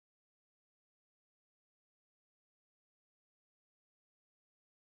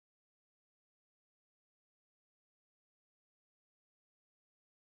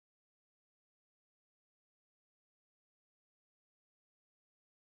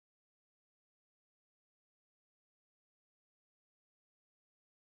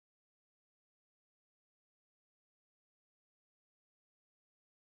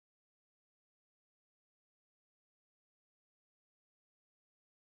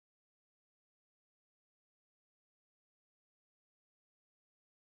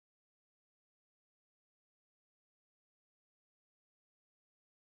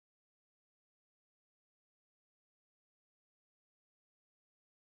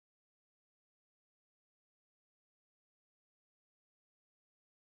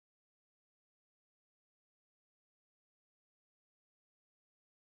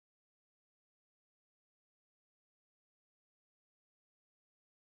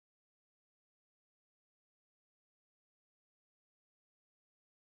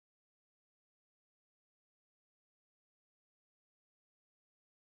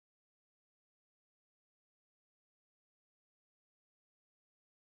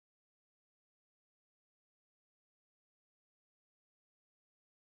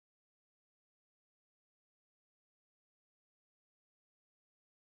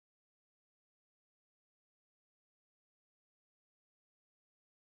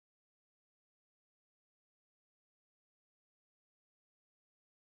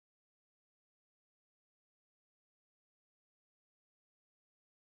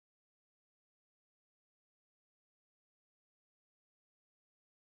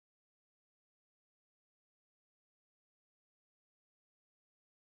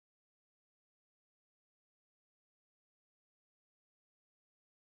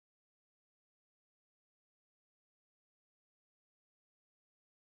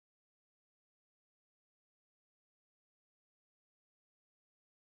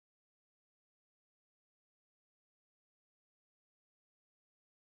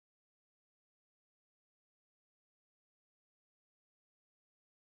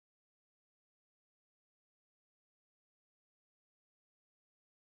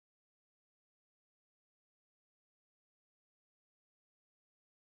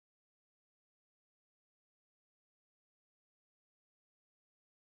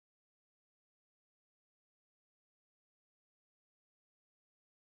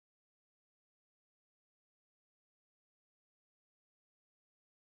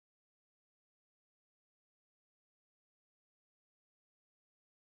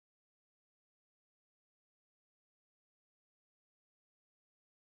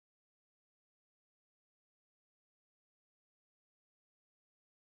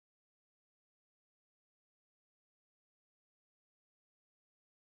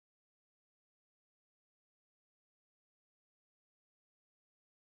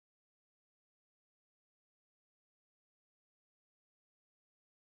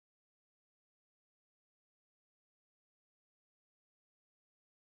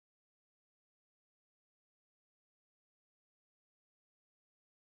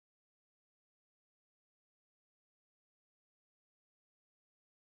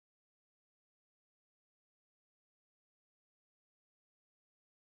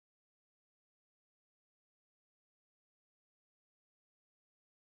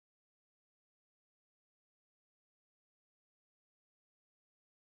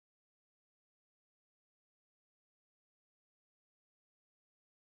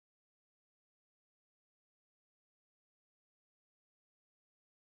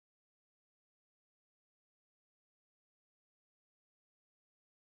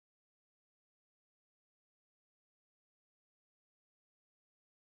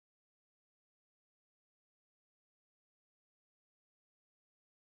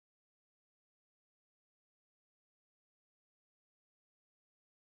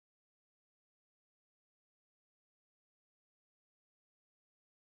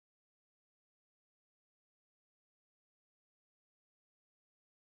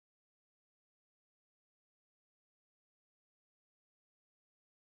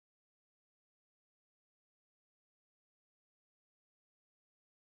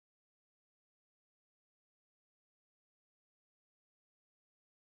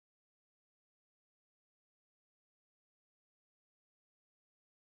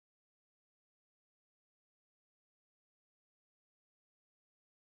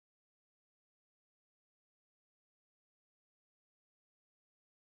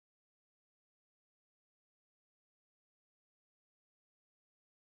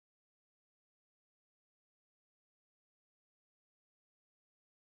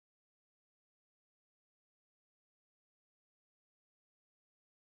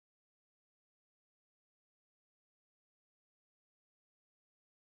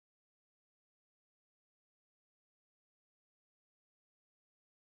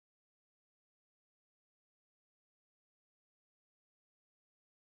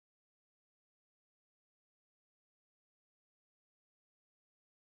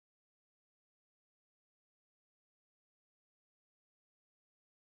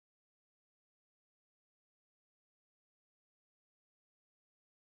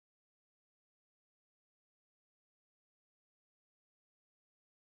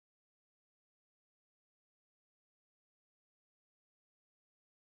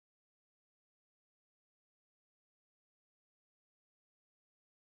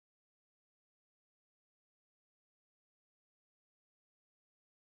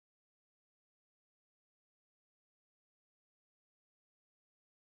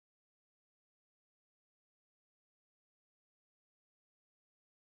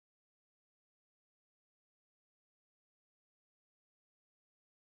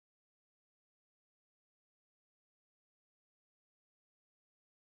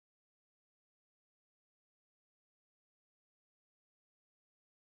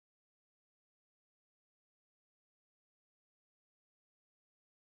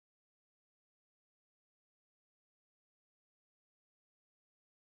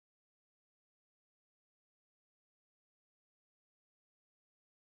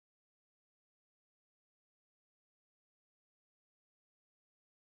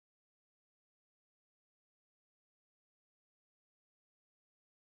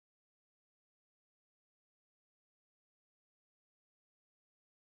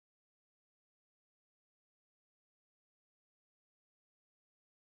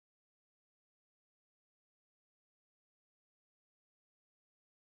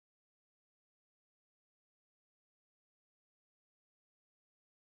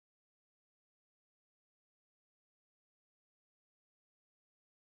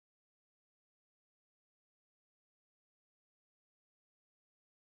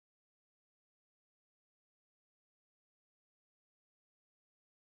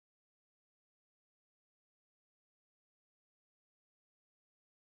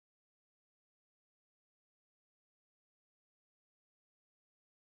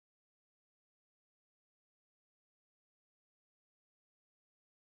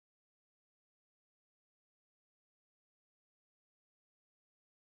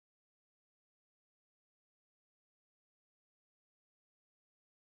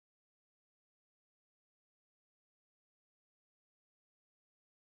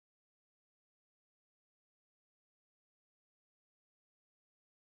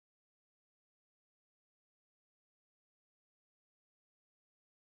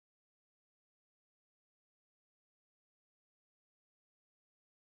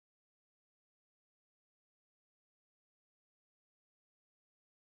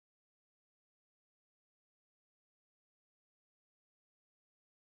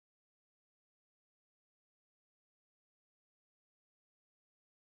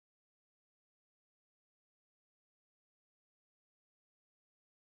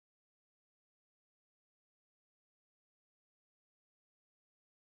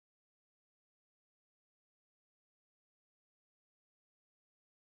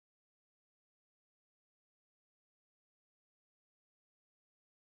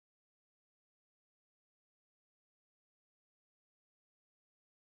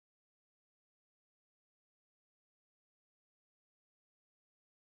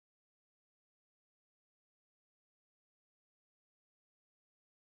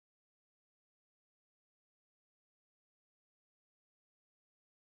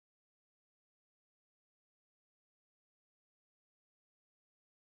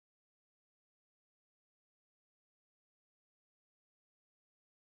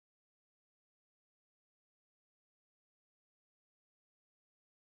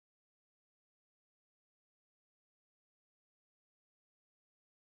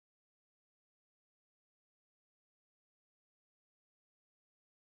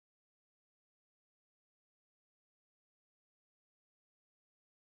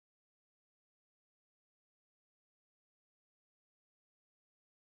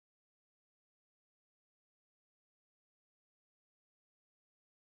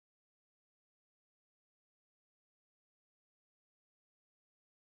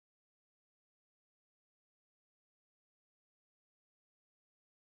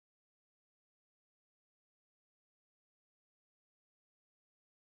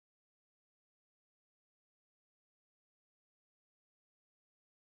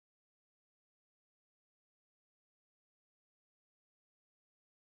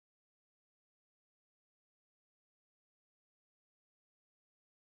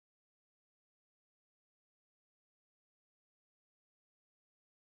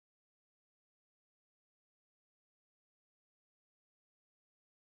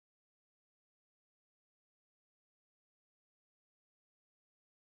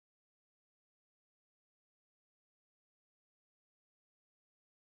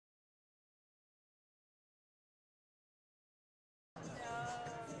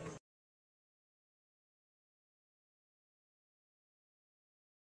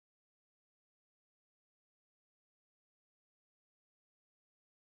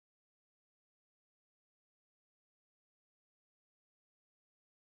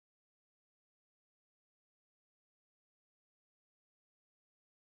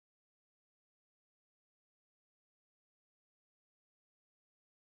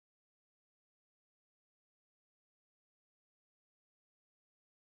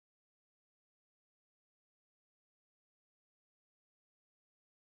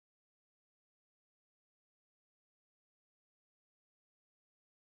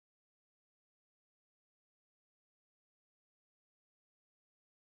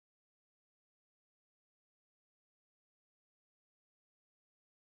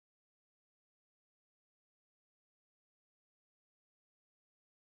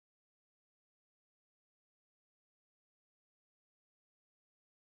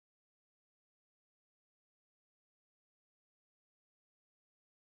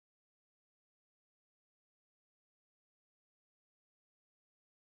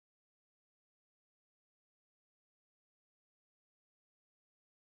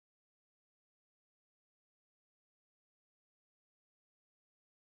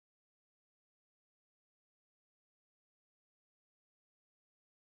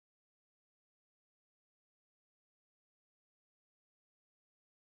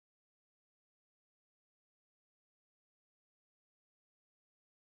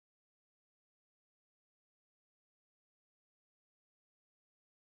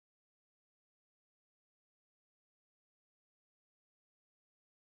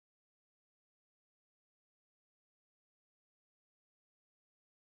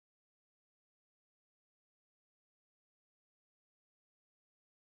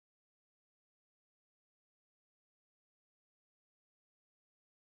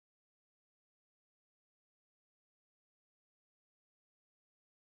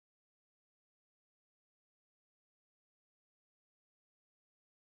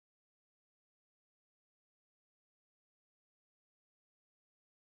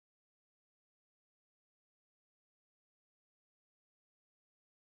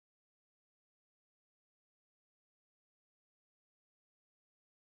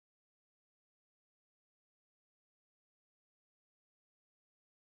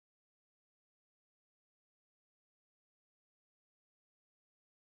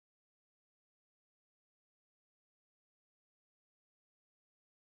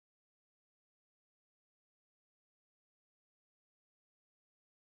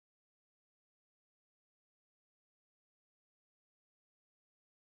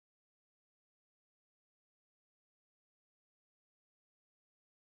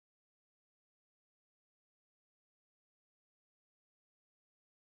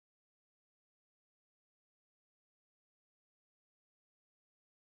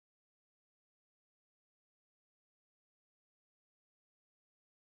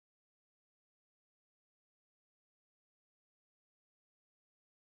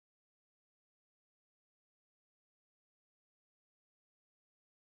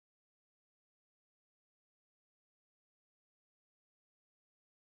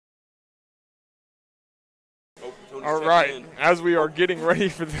 He's All checking right, in. as we are getting ready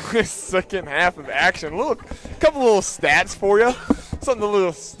for this second half of action, couple little stats for you. Something a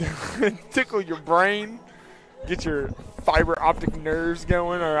little tickle your brain, get your fiber optic nerves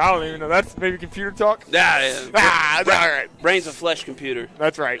going, or I don't even know. That's maybe computer talk. Yeah. All right. Brain's a flesh computer.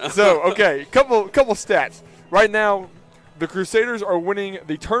 That's right. So, okay, couple stats. Right now, the Crusaders are winning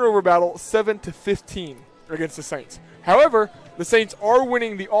the turnover battle 7-15 against the Saints. However, the Saints are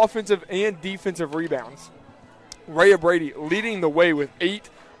winning the offensive and defensive rebounds. Rhea Brady leading the way with 8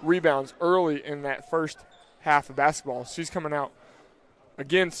 rebounds early in that first half of basketball. She's coming out,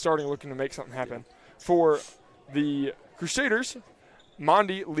 again, looking to make something happen. For the Crusaders,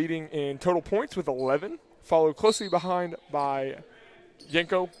 Mondi leading in total points with 11, followed closely behind by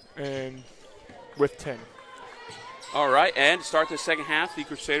Yenko and with 10. All right, and to start the second half, the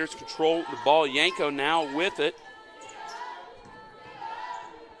Crusaders control the ball. Yanko now with it.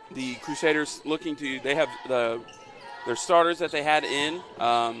 The Crusaders they have their starters that they had in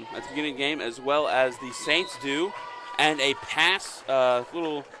at the beginning of the game, as well as the Saints do. And a pass,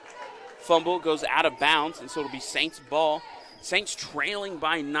 little fumble goes out of bounds, and so it'll be Saints ball. Saints trailing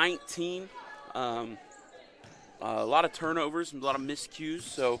by 19. A lot of turnovers, a lot of miscues,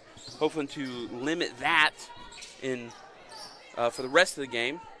 so hoping to limit that in for the rest of the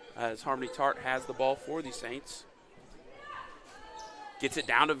game, as Harmony Tart has the ball for the Saints. Gets it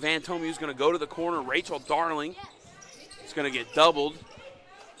down to Van Tome, who's going to go to the corner. Rachel Darling is going to get doubled.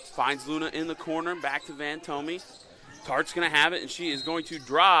 Finds Luna in the corner, back to Van Tome. Tart's going to have it, and she is going to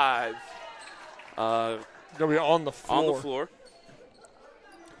drive. Going to be on the floor. On the floor.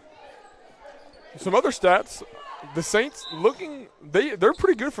 Some other stats. The Saints they're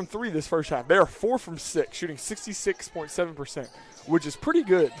pretty good from 3 this first half. They are 4 from 6, shooting 66.7%, which is pretty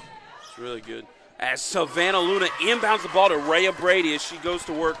good. It's really good. As Savannah Luna inbounds the ball to Rhea Brady as she goes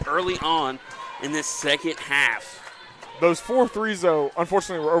to work early on in this second half. Those 4 threes, though,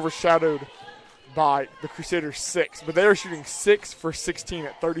 unfortunately were overshadowed by the Crusaders' 6, but they are shooting 6 for 16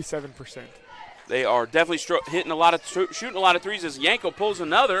 at 37%. They are definitely shooting a lot of threes as Yanko pulls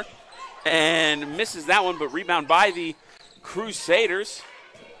another and misses that one, but rebound by the Crusaders.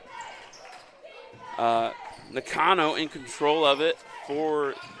 Nakano in control of it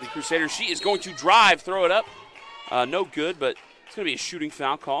for the Crusaders. She is going to drive, throw it up. No good, but it's going to be a shooting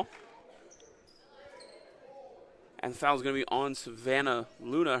foul call. And the foul is going to be on Savannah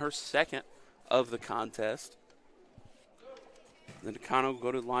Luna, her second of the contest. Then Nakano will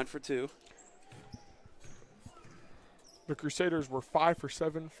go to the line for 2. The Crusaders were 5 for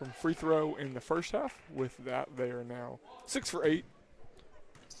 7 from free throw in the first half. With that, they are now 6 for 8.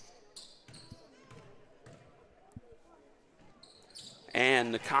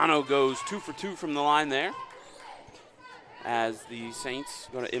 And Nakano goes 2 for 2 from the line there, as the Saints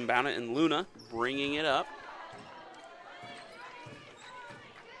going to inbound it, and Luna bringing it up.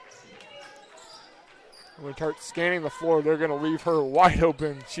 When Tart scanning the floor, they're going to leave her wide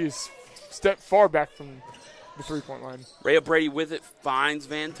open. She's stepped far back from the three-point line. Rhea Brady with it, finds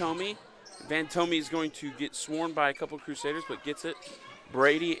Van Tome. Van Tome is going to get swarmed by a couple of Crusaders, but gets it.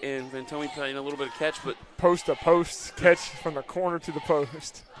 Brady and Van Tome playing a little bit of catch, but post-to-post catch from the corner to the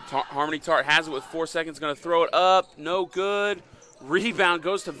post. Harmony Tart has it with 4 seconds, going to throw it up, no good. Rebound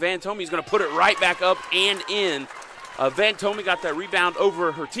goes to Van Tome. He's going to put it right back up and in. Van Tome got that rebound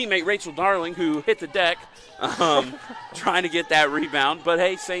over her teammate Rachel Darling, who hit the deck, trying to get that rebound. But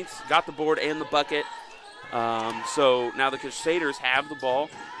hey, Saints got the board and the bucket. So now the Crusaders have the ball.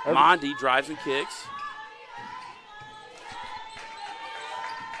 Mondi drives and kicks.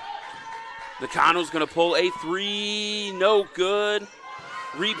 Nakano's going to pull a 3, no good.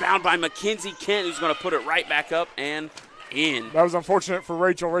 Rebound by Mackenzie Kent, who's going to put it right back up and in. That was unfortunate for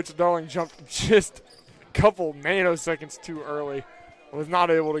Rachel. Rachel Darling jumped just a couple nanoseconds too early. Was not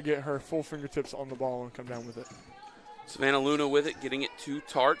able to get her full fingertips on the ball and come down with it. Savannah Luna with it, getting it to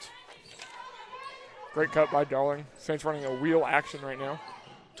Tart. Great cut by Darling. Saints running a wheel action right now.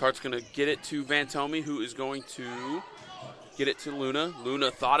 Tart's going to get it to Van Tome, who is going to get it to Luna.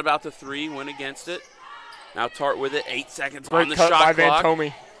 Luna thought about the 3, went against it. Now Tart with it, 8 seconds on the shot clock. Great cut by Van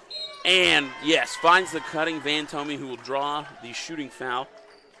Tome. And, yes, finds the cutting Van Tome, who will draw the shooting foul.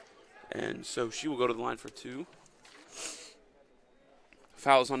 And so she will go to the line for 2.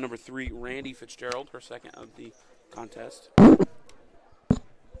 Foul is on number 3, Randy Fitzgerald, her second of the contest.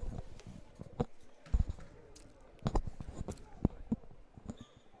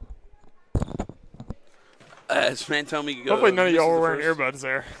 As Van Tome goes. Hopefully none of y'all were wearing earbuds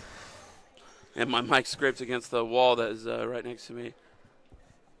there. And my mic scrapes against the wall that is right next to me.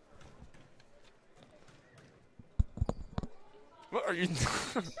 What are you?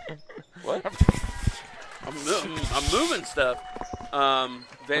 What? I'm moving stuff.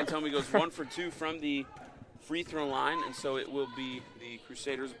 Van Tomey goes 1 for 2 from the free throw line, and so it will be the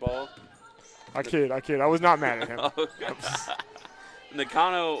Crusaders' ball. I kid. I was not mad at him.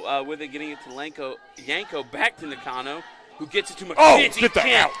 Nakano with it, getting it to Yanko back to Nakano, who gets it to McKenzie. Oh, get that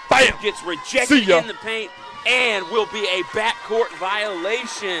out. Bam. Gets rejected in the paint, and will be a backcourt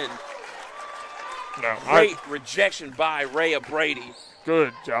violation. No, Great rejection by Rhea Brady.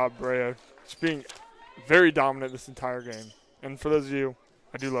 Good job, Brea. Just being very dominant this entire game. And for those of you,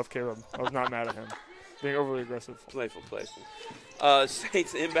 I do love Caleb. I was not mad at him. Being overly aggressive. Playful.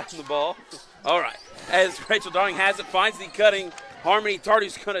 Saints inbound the ball. All right. As Rachel Darling has it, finds the cutting Harmony Tart,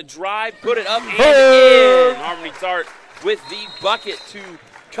 who's going to drive, put it up and in. Harmony Tart with the bucket to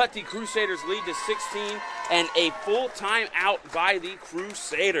cut the Crusaders' lead to 16, and a full timeout by the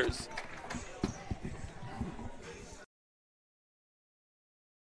Crusaders.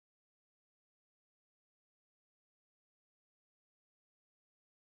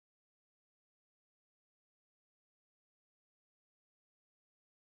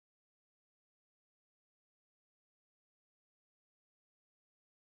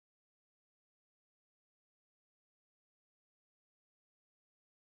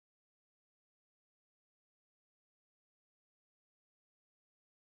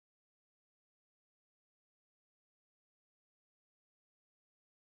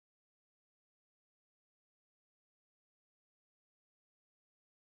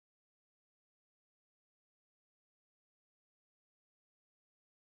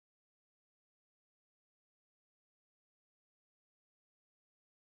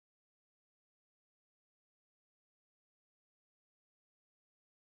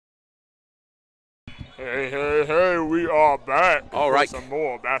 Hey, we are back. All right. For some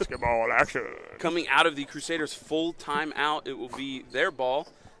more basketball action. Coming out of the Crusaders' full timeout, it will be their ball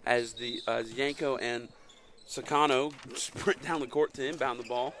as the Yanko and Sakano sprint down the court to inbound the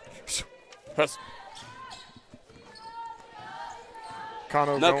ball.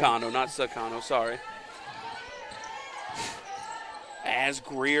 Nakano, not Sakano, sorry. As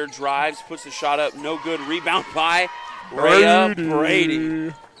Greer drives, puts the shot up, no good. Rebound by Rhea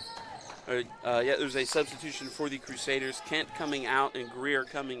Brady. There's a substitution for the Crusaders. Kent coming out and Greer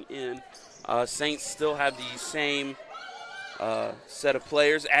coming in. Saints still have the same set of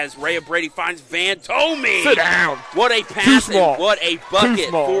players as Rhea Brady finds Van Tomey. Sit down. What a pass and what a bucket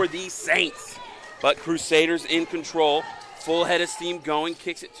for the Saints. But Crusaders in control. Full head of steam going.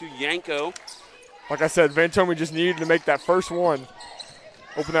 Kicks it to Yanko. Like I said, Van Tomey just needed to make that first one.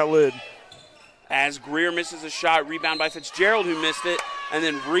 Open that lid. As Greer misses a shot, rebound by Fitzgerald, who missed it, and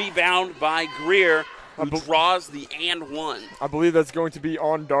then rebound by Greer, who draws the and one. I believe that's going to be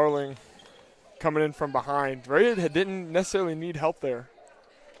on Darling coming in from behind. Rhea didn't necessarily need help there.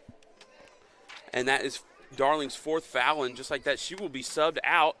 And that is Darling's 4th foul, and just like that, she will be subbed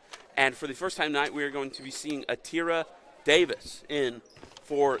out. And for the first time tonight, we are going to be seeing Atira Davis in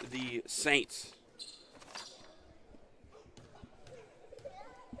for the Saints.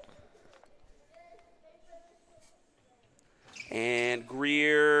 And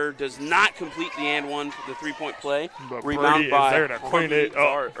Greer does not complete the and one, the 3-point play. But Rebound Brady by is there to clean it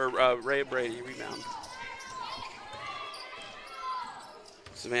up. Rhea Brady, rebound.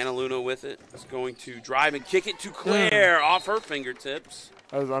 Savannah Luna with it. Is going to drive and kick it to Claire off her fingertips.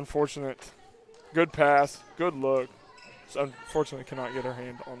 That was unfortunate. Good pass, good look. Just unfortunately cannot get her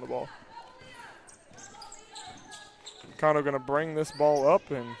hand on the ball. Kano going to bring this ball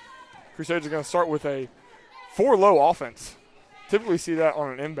up, and Crusaders are going to start with a 4-low offense. Typically see that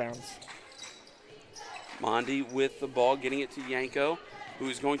on an inbounds. Mondi with the ball, getting it to Yanko, who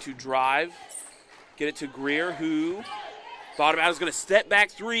is going to drive, get it to Greer, who thought about it, was going to step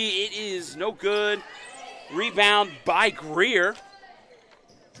back 3. It is no good. Rebound by Greer.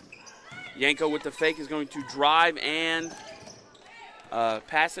 Yanko with the fake is going to drive and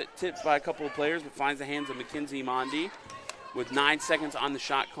pass it, tipped by a couple of players, but finds the hands of Mackenzie Mondi with 9 seconds on the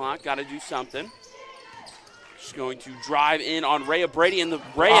shot clock. Got to do something. She's going to drive in on Rhea Brady, and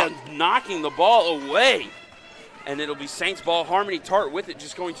Rhea knocking the ball away. And it'll be Saints ball. Harmony Tart with it,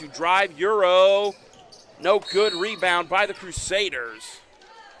 just going to drive. Euro. No good. Rebound by the Crusaders.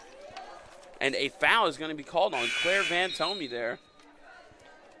 And a foul is going to be called on Claire Van Tomey there.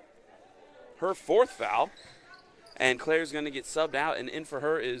 Her 4th foul. And Claire's going to get subbed out, and in for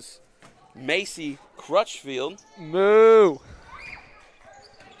her is Macy Crutchfield. Moo.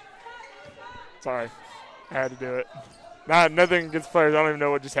 Sorry. I had to do it. Nothing against players. I don't even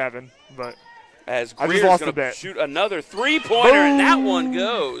know what just happened, but as I Greer's just lost going the bet. To shoot another 3-pointer, and that one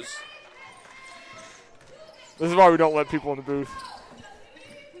goes. This is why we don't let people in the booth.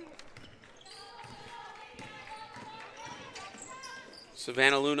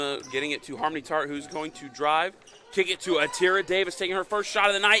 Savannah Luna getting it to Harmony Tart, who's going to drive. Kick it to Atira Davis, taking her first shot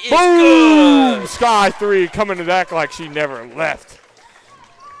of the night. It's Boom! good! Sky 3 coming to back like she never left.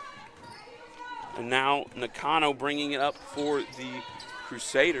 And now Nakano bringing it up for the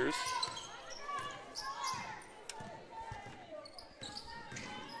Crusaders.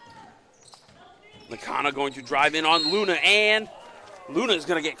 Nakano going to drive in on Luna, and Luna is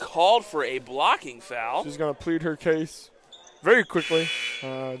going to get called for a blocking foul. She's going to plead her case very quickly.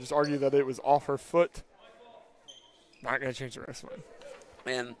 Just argue that it was off her foot. Not going to change the rest of it.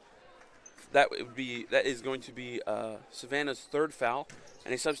 And that is going to be Savannah's third foul.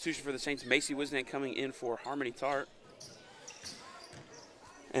 And a substitution for the Saints, Macy Wisnan coming in for Harmony Tart.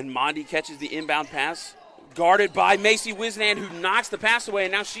 And Mondi catches the inbound pass, guarded by Macy Wisnan, who knocks the pass away,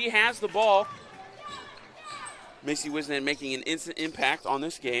 and now she has the ball. Macy Wisnan making an instant impact on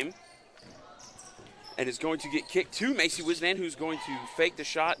this game. And is going to get kicked to Macy Wisnan, who's going to fake the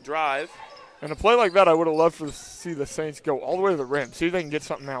shot, drive. And a play like that, I would have loved to see the Saints go all the way to the rim, see if they can get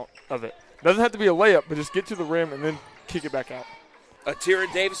something out of it. Doesn't have to be a layup, but just get to the rim and then kick it back out.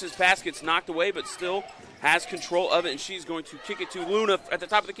 Atira Davis's pass gets knocked away, but still has control of it, and she's going to kick it to Luna at the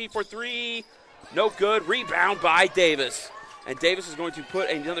top of the key for three. No good. Rebound by Davis. And Davis is going to put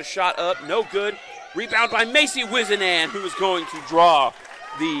another shot up. No good. Rebound by Macy Wizenan, who is going to draw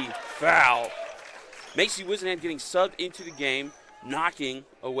the foul. Macy Wizenan getting subbed into the game, knocking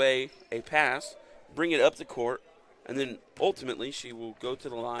away a pass, bring it up the court, and then ultimately she will go to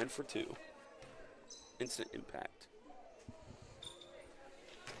the line for two. Instant impact.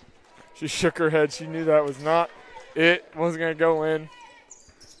 She shook her head. She knew that was not it. Wasn't going to go in.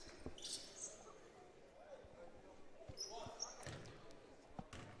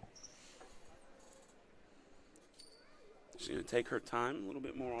 She's going to take her time a little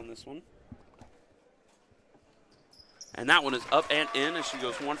bit more on this one. And that one is up and in as she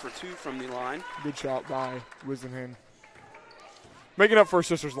goes 1 for 2 from the line. Good shot by Wisenhan. Making up for her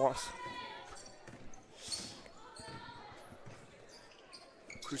sister's loss.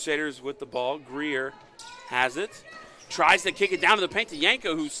 Crusaders with the ball. Greer has it. Tries to kick it down to the paint to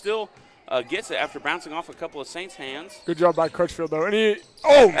Yanko, who still gets it after bouncing off a couple of Saints' hands. Good job by Crutchfield, though. And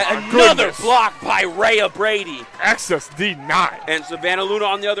another goodness. Block by Rhea Brady. Access denied. And Savannah Luna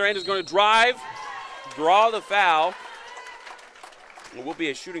on the other end is going to drive, draw the foul. It will be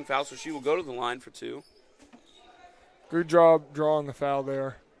a shooting foul, so she will go to the line for two. Good job drawing the foul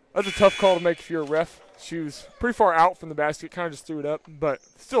there. That's a tough call to make if you're a ref. She was pretty far out from the basket, kind of just threw it up, but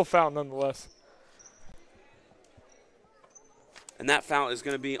still foul nonetheless. And that foul is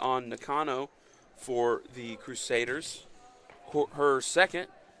going to be on Nakano for the Crusaders. Her second,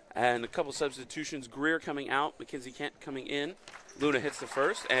 and a couple substitutions. Greer coming out, Mackenzie Kent coming in. Luna hits the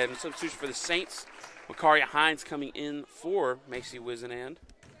first, and substitution for the Saints. Makaria Hines coming in for Macy Wizenan.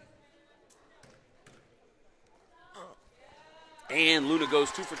 And Luna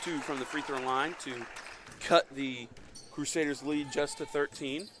goes 2 for 2 from the free throw line to cut the Crusaders' lead just to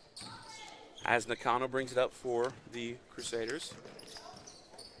 13. As Nakano brings it up for the Crusaders.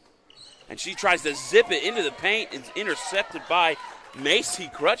 And she tries to zip it into the paint. It's intercepted by Macy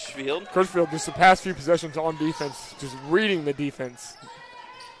Crutchfield. Crutchfield, just the past few possessions on defense, just reading the defense.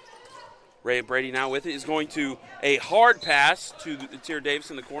 Ray Brady now with it is going to a hard pass to Atira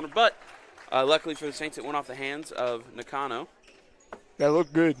Davis in the corner, but luckily for the Saints, it went off the hands of Nakano. That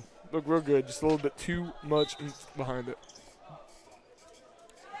looked good. Looked real good. Just a little bit too much behind it.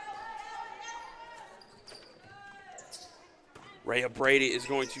 Rhea Brady is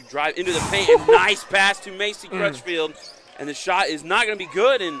going to drive into the paint. And nice pass to Macy Crutchfield. And the shot is not going to be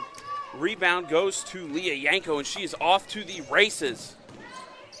good. And rebound goes to Leah Yanko, and she is off to the races.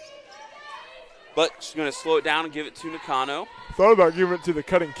 But she's going to slow it down and give it to Nakano. Thought about giving it to the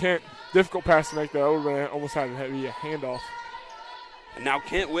cutting Kent. Difficult pass to make that. Would have almost had to be a handoff. And now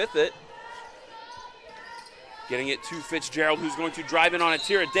Kent with it. Getting it to Fitzgerald, who's going to drive in on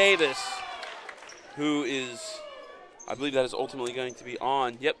Atira Davis, who is, I believe that is ultimately going to be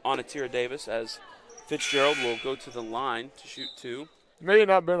on Atira Davis, as Fitzgerald will go to the line to shoot two. May have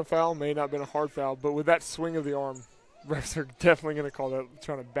not been a foul, may not been a hard foul, but with that swing of the arm, refs are definitely going to call that,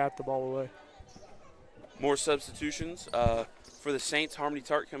 trying to bat the ball away. More substitutions for the Saints. Harmony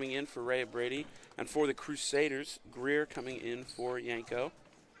Tart coming in for Rhea Brady. And for the Crusaders, Greer coming in for Yanko.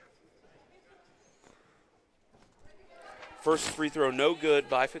 First free throw no good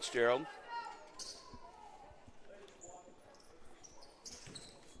by Fitzgerald.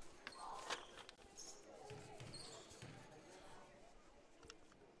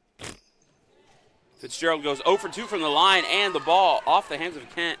 Fitzgerald goes 0 for 2 from the line, and the ball off the hands of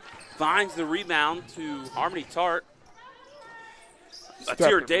Kent finds the rebound to Harmony Tart.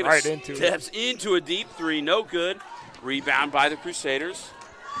 Atira Davis right into steps into a deep three, no good. Rebound by the Crusaders.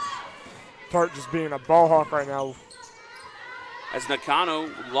 Tart just being a ball hawk right now. As Nakano,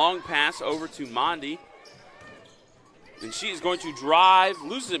 long pass over to Mondi. And she is going to drive,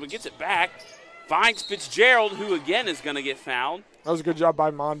 loses it, but gets it back. Finds Fitzgerald, who again is going to get fouled. That was a good job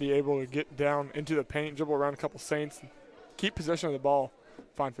by Mondi, able to get down into the paint, dribble around a couple Saints, and keep possession of the ball.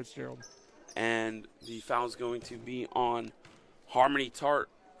 Find Fitzgerald. And the foul is going to be on Harmony Tart,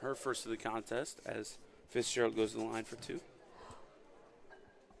 her first of the contest, as Fitzgerald goes to the line for two.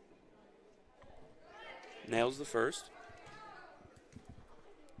 Nails the first.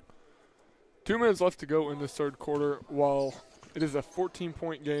 2 minutes left to go in this third quarter. While it is a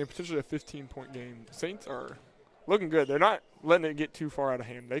 14-point game, potentially a 15-point game, Saints are looking good. They're not letting it get too far out of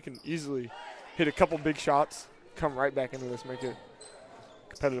hand. They can easily hit a couple big shots, come right back into this, make it a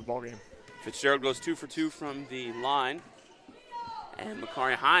competitive ball game. Fitzgerald goes 2 for 2 from the line. And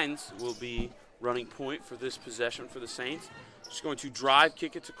Makari Hines will be running point for this possession for the Saints. She's going to drive,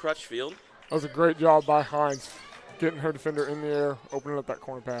 kick it to Crutchfield. That was a great job by Hines, getting her defender in the air, opening up that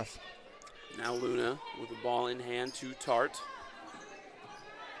corner pass. Now Luna with the ball in hand to Tart.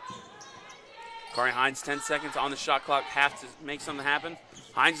 Makari Hines, 10 seconds on the shot clock, have to make something happen.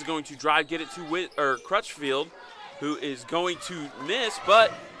 Hines is going to drive, get it to Crutchfield, who is going to miss,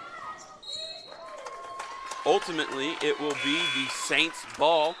 but ultimately it will be the Saints'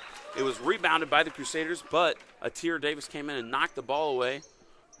 ball. It was rebounded by the Crusaders, but Atira Davis came in and knocked the ball away,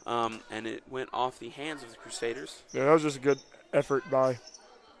 and it went off the hands of the Crusaders. Yeah, that was just a good effort by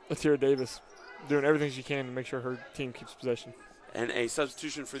Atira Davis, doing everything she can to make sure her team keeps possession. And a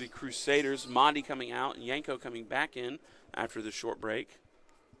substitution for the Crusaders, Mondi coming out and Yanko coming back in after the short break.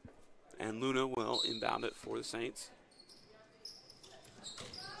 And Luna will inbound it for the Saints.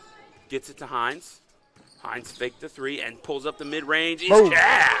 Gets it to Hines. Hines faked the three and pulls up the mid-range. He's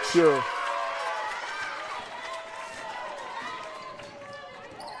cash! Sure.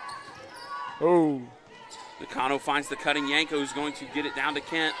 Oh. Nakano finds the cutting Yanko, who's going to get it down to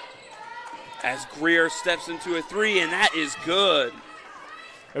Kent as Greer steps into a three, and that is good.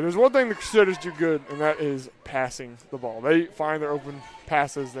 And there's one thing the Crusaders do good, and that is passing the ball. They find their open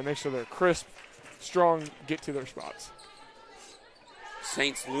passes. They make sure they're crisp, strong, get to their spots.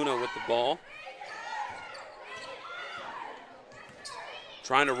 Saints Luna with the ball.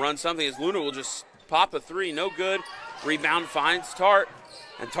 Trying to run something as Luna will just pop a three, no good. Rebound finds Tart,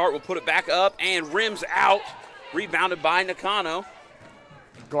 and Tart will put it back up and rims out. Rebounded by Nakano.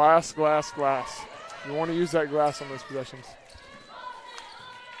 Glass, glass, glass. You want to use that glass on those possessions.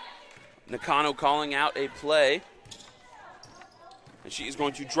 Nakano calling out a play. And she is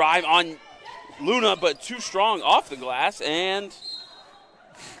going to drive on Luna, but too strong off the glass. And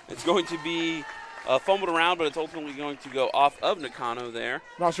it's going to be fumbled around, but it's ultimately going to go off of Nakano there.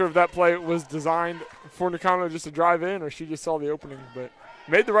 Not sure if that play was designed for Nakano just to drive in or she just saw the opening, but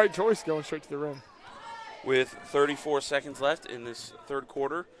made the right choice going straight to the rim. With 34 seconds left in this third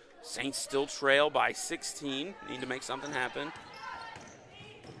quarter, Saints still trail by 16. Need to make something happen.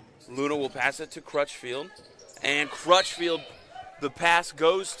 Luna will pass it to Crutchfield. And Crutchfield, the pass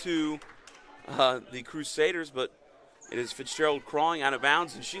goes to the Crusaders, but it is Fitzgerald crawling out of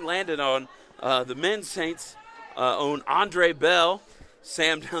bounds, and she landed on the men's Saints own Andre Bell.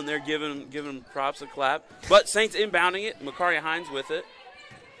 Sam down there giving him props, a clap. But Saints inbounding it. Makari Hines with it.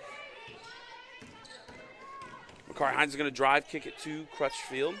 Makari Hines is going to drive, kick it to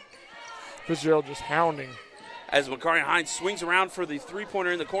Crutchfield. Fitzgerald just hounding. As Makari Hines swings around for the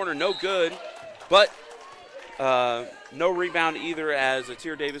three-pointer in the corner, no good. But no rebound either, as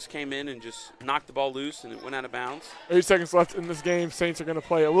Atira Davis came in and just knocked the ball loose and it went out of bounds. 8 seconds left in this game. Saints are going to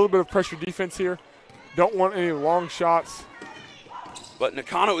play a little bit of pressure defense here. Don't want any long shots. But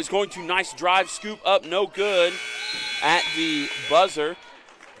Nakano is going to nice drive, scoop up, no good at the buzzer.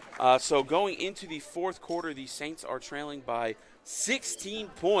 So going into the fourth quarter, the Saints are trailing by 16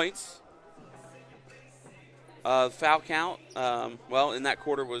 points. Foul count, well, in that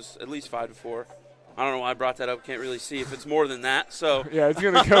quarter was at least 5 to 4. I don't know why I brought that up. Can't really see if it's more than that. So yeah, it's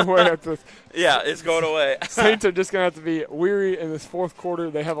going to go away after this. Yeah, it's going away. Saints are just going to have to be weary in this fourth quarter.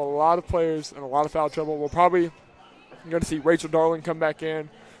 They have a lot of players and a lot of foul trouble. We'll probably going to see Rachel Darling come back in.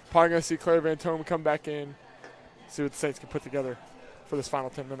 Probably going to see Claire Van Tome come back in. See what the Saints can put together for this final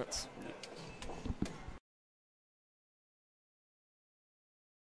 10 minutes.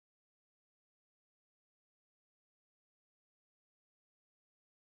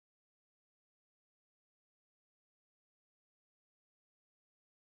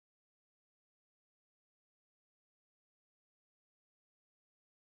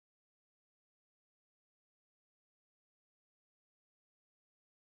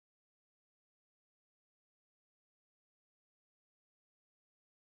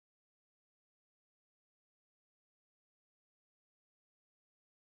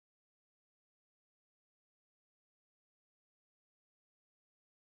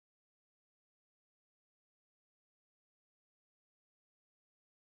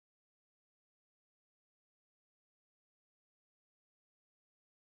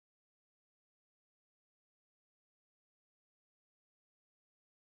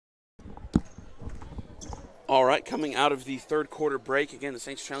 All right, coming out of the third quarter break, again, the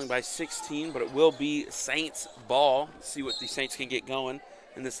Saints trailing by 16, but it will be Saints ball. Let's see what the Saints can get going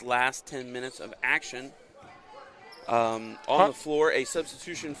in this last 10 minutes of action. On the floor, a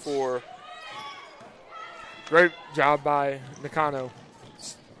substitution for... Great job by Nakano.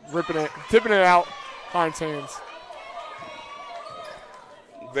 Tipping it out, Hines' hands.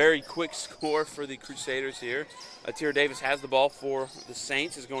 Very quick score for the Crusaders here. Atira Davis has the ball for the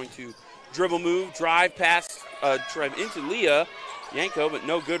Saints, is going to dribble move, drive into Leah Yanko, but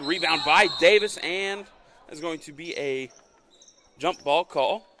no good. Rebound by Davis, and there's going to be a jump ball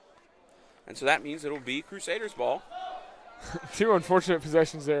call. And so that means it'll be Crusaders ball. Two unfortunate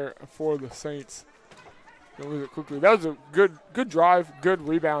possessions there for the Saints. Gonna lose it quickly. That was a good drive, good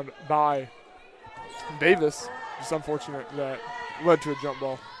rebound by Davis. Just unfortunate that led to a jump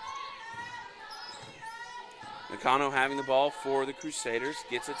ball. Nakano having the ball for the Crusaders.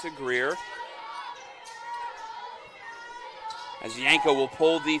 Gets it to Greer. As Yanko will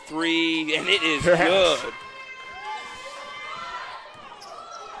pull the three, and it is good.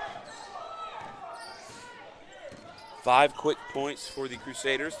 5 quick points for the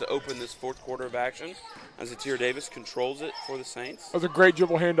Crusaders to open this fourth quarter of action as Atira Davis controls it for the Saints. That was a great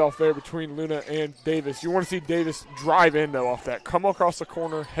dribble handoff there between Luna and Davis. You want to see Davis drive in, though, off that. Come across the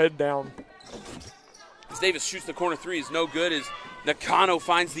corner, head down. As Davis shoots the corner three, is no good as Nakano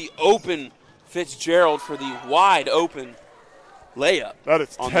finds the open Fitzgerald for the wide open layup. That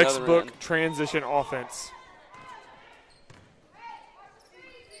is textbook transition offense.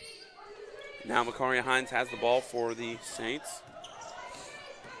 Now Makaria Hines has the ball for the Saints.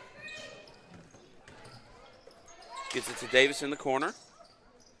 Gets it to Davis in the corner.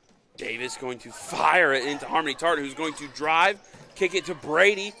 Davis going to fire it into Harmony Tartt, who's going to drive, kick it to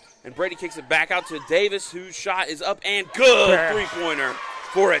Brady, and Brady kicks it back out to Davis, whose shot is up and good. Three-pointer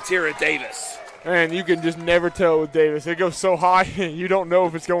for Atira Davis. And you can just never tell with Davis. It goes so high, you don't know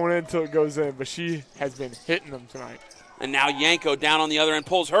if it's going in until it goes in, but she has been hitting them tonight. And now Yanko down on the other end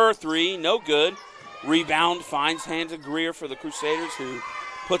pulls her three, no good. Rebound finds hand to Greer for the Crusaders, who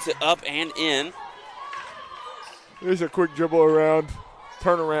puts it up and in. There's a quick dribble around,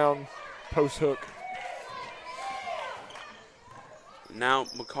 turn around, post hook. Now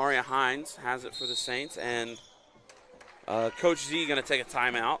Makaria Hines has it for the Saints, and Coach Z going to take a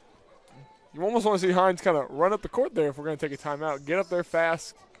timeout. You almost want to see Hines kind of run up the court there if we're going to take a timeout. Get up there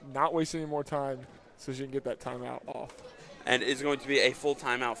fast, not waste any more time so she can get that timeout off. And it's going to be a full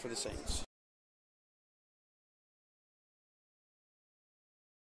timeout for the Saints.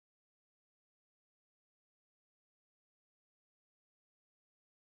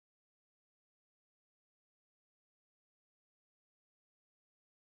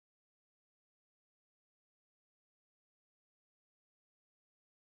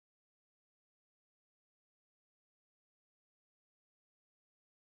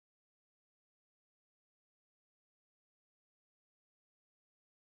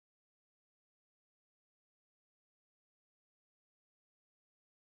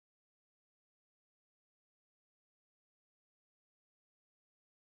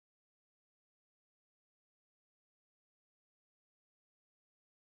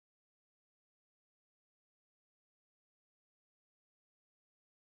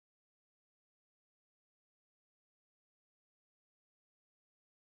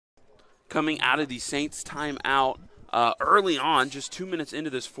 Coming out of the Saints timeout early on, just 2 minutes into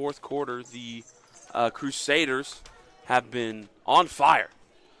this fourth quarter, the Crusaders have been on fire.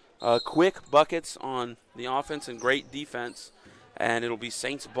 Quick buckets on the offense and great defense, and it'll be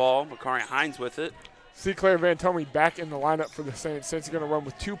Saints ball. Makaria Hines with it. See Claire Van Tomey back in the lineup for the Saints. Saints are going to run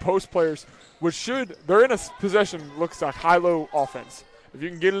with two post players, which they're in a possession, looks like high-low offense. If you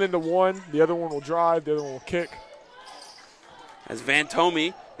can get it into one, the other one will drive, the other one will kick. As Van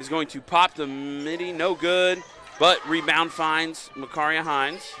Tomey is going to pop the midi, no good, but rebound finds Makaria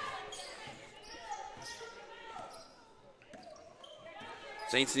Hines.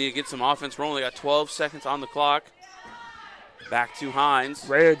 Saints need to get some offense rolling. They got 12 seconds on the clock. Back to Hines.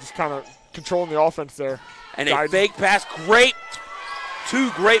 Rhea just kind of controlling the offense there. And a fake pass. Great. Two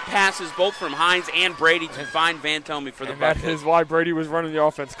great passes, both from Hines and Brady, to find Van Tomey for the bucket. That is why Brady was running the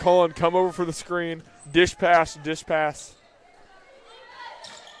offense. Cullen, come over for the screen. Dish pass, dish pass.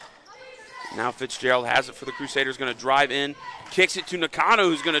 Now Fitzgerald has it for the Crusaders, going to drive in, kicks it to Nakano,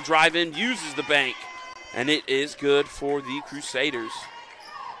 who's going to drive in, uses the bank, and it is good for the Crusaders.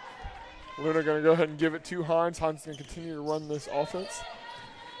 Luna going to go ahead and give it to Hines. Hines going to continue to run this offense.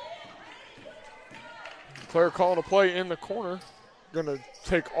 Claire calling a play in the corner. Going to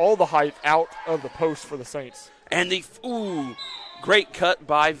take all the height out of the post for the Saints. And the great cut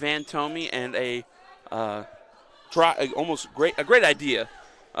by Van Tomey and a a great idea.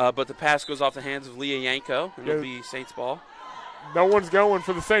 But the pass goes off the hands of Leah Yanko, and it'll be Saints ball. No one's going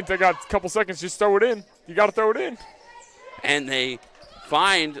for the Saints. They got a couple seconds. Just throw it in. You got to throw it in. And they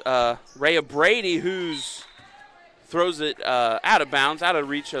find Rhea Brady, who's throws it out of bounds, out of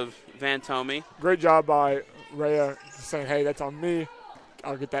reach of Van Tomey. Great job by Rhea saying, hey, that's on me.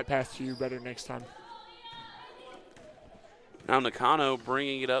 I'll get that pass to you better next time. Now Nakano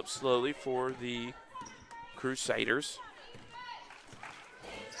bringing it up slowly for the Crusaders.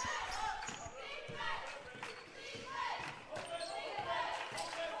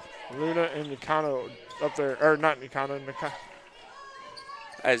 Luna and Nakano up there, or not Nakano.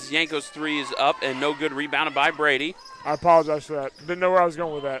 As Yanko's three is up and no good, rebounded by Brady. I apologize for that. Didn't know where I was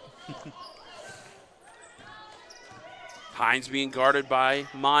going with that. Hines being guarded by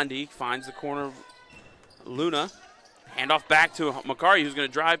Mondi, finds the corner of Luna. Handoff back to Makari, who's going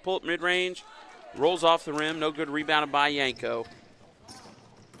to drive, pull up mid-range, rolls off the rim, no good, rebounded by Yanko.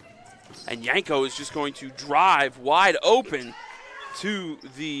 And Yanko is just going to drive wide open to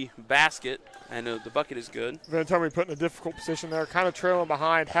the basket, and the bucket is good. Van Tomey put in a difficult position there, kind of trailing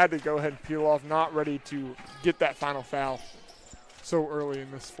behind, had to go ahead and peel off, not ready to get that final foul so early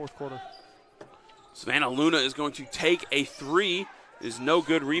in this fourth quarter. Savannah Luna is going to take a three, is no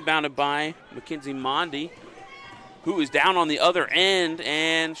good, rebounded by Mackenzie Mondi, who is down on the other end,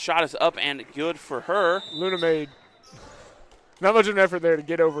 and shot is up and good for her. Luna made not much of an effort there to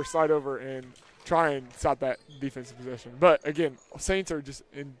get over, slide over, and try and stop that defensive possession. But, again, Saints are just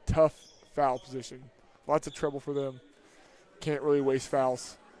in tough foul position. Lots of trouble for them. Can't really waste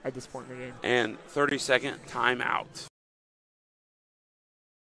fouls at this point in the game. And 30-second timeout.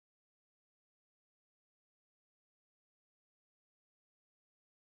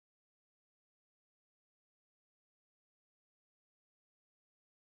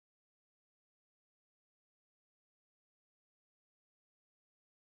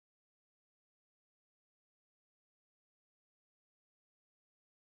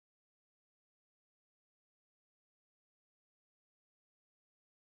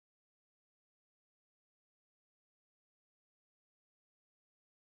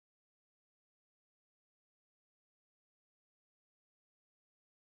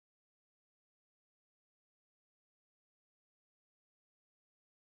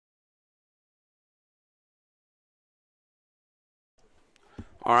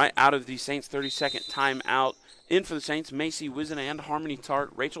 All right, out of the Saints' 30-second timeout, in for the Saints, Macy Wisenand, Harmony Tart,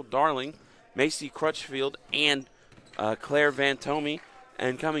 Rachel Darling, Macy Crutchfield, and Claire Van Tomey.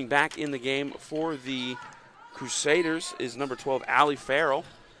 And coming back in the game for the Crusaders is number 12, Allie Farrell,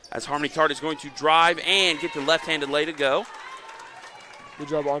 as Harmony Tart is going to drive and get the left-handed lay to go. Good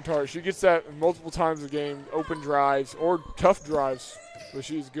job on Tart. She gets that multiple times a game, open drives or tough drives, but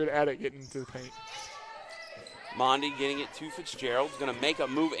she's good at it getting into the paint. Mondi getting it to Fitzgerald. He's going to make a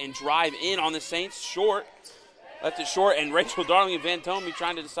move and drive in on the Saints. Short. Left it short, and Rachel Darling and Van Tomey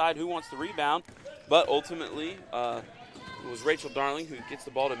trying to decide who wants the rebound. But ultimately, it was Rachel Darling who gets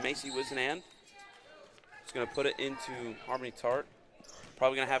the ball to Macy Wisenand. He's going to put it into Harmony Tart.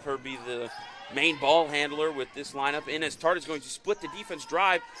 Probably going to have her be the main ball handler with this lineup. In as Tart is going to split the defense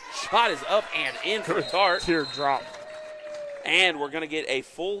drive. Shot is up and in for Tart. Teardrop. And we're going to get a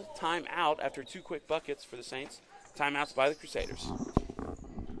full timeout after two quick buckets for the Saints. Timeouts by the Crusaders.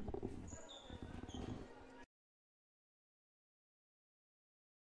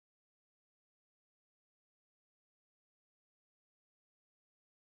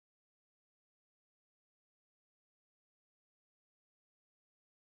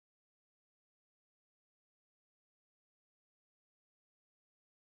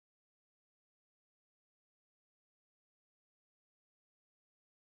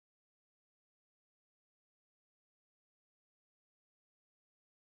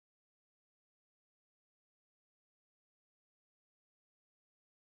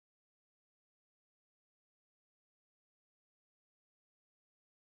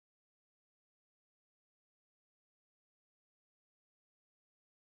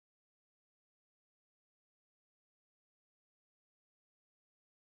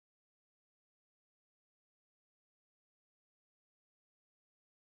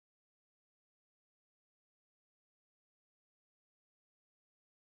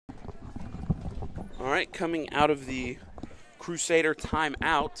 All right, coming out of the Crusader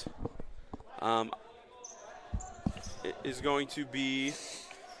timeout, it is going to be...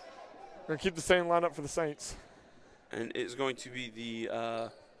 We're going to keep the same lineup for the Saints. And it's going to be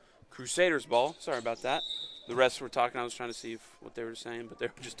the Crusaders ball. Sorry about that. The refs were talking. I was trying to see what they were saying, but they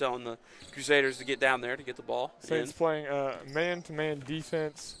were just telling the Crusaders to get down there to get the ball. Saints playing man-to-man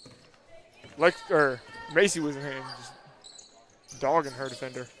defense. Macy was in hand, just dogging her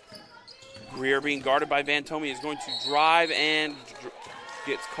defender. Greer being guarded by Van Tomey is going to drive and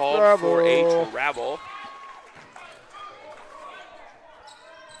gets called for a travel.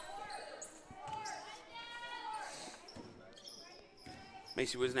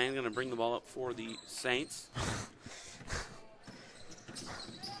 Macy Wisnan going to bring the ball up for the Saints.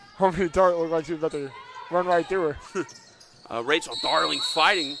 Harmony Tart looked like she was about to run right through her. Rachel Darling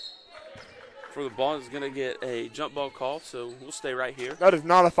fighting for the ball is going to get a jump ball call, so we'll stay right here. That is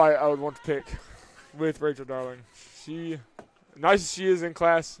not a fight I would want to pick with Rachel Darling. She, nice as she is in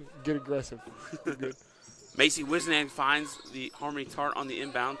class, get aggressive. Good. Macy Wisnan finds the Harmony Tart on the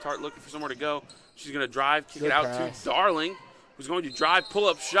inbound. Tart looking for somewhere to go. She's going to drive, kick it out to Darling, who's going to drive,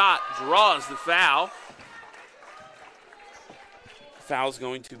 pull-up shot, draws the foul. Foul's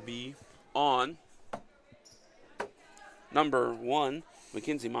going to be on number 1,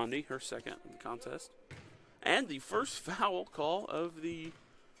 Mackenzie Mondi, her second in the contest. And the first foul call of the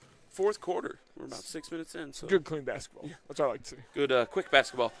fourth quarter. We're about 6 minutes in. So good, clean basketball. Yeah. That's what I like to see. Good, quick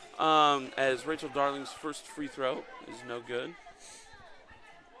basketball. As Rachel Darling's first free throw is no good.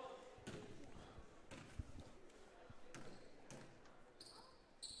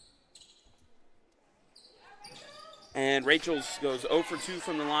 And Rachel's goes 0 for 2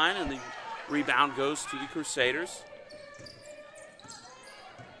 from the line, and the rebound goes to the Crusaders.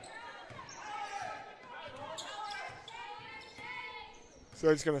 So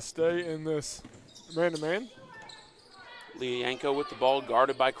he's going to stay in this man-to-man. Leah Yanko with the ball,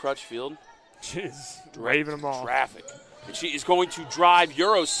 guarded by Crutchfield. Jeez, waving them off. Traffic. And she is going to drive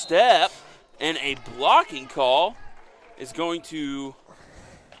Euro step, and a blocking call is going to,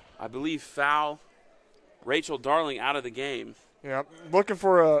 I believe, foul Rachel Darling out of the game. Yeah, looking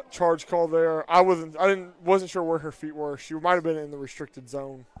for a charge call there. I wasn't sure where her feet were. She might have been in the restricted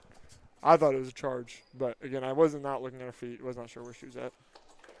zone. I thought it was a charge, but again, I wasn't not looking at her feet. Was not sure where she was at.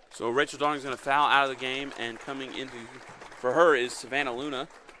 So Rachel Darling's going to foul out of the game, and coming into for her is Savannah Luna.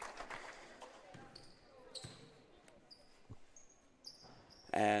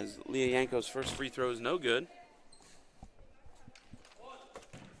 As Leah Yanko's first free throw is no good.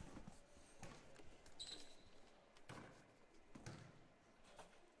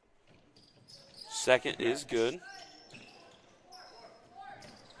 Second is good.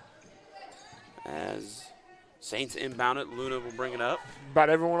 As Saints inbound it, Luna will bring it up.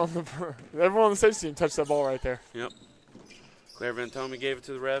 About everyone on the Saints team touched that ball right there. Yep. Claire Ventomi gave it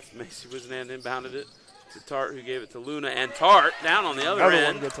to the ref. Macy Wisnan inbounded it to Tart, who gave it to Luna. And Tart down on the other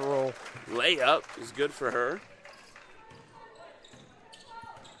end. One gets a roll. Layup is good for her.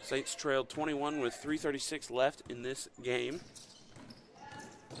 Saints trailed 21 with 3:36 left in this game.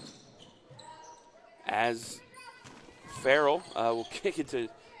 As Farrell will kick it to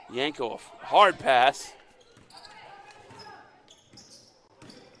Yanko, a hard pass.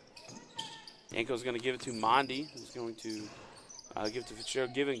 Yanko's going to give it to Mondi, who's going to give it to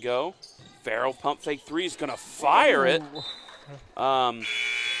Fitzgerald, give and go. Farrell, pump fake three, is going to fire it.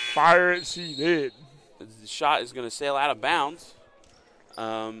 Fire it, she did. The shot is going to sail out of bounds.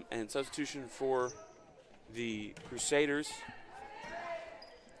 And substitution for the Crusaders.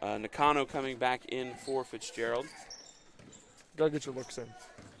 Nakano coming back in for Fitzgerald. Gotta get your looks in.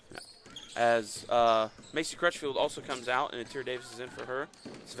 Yeah. As Macy Crutchfield also comes out, and Atira Davis is in for her.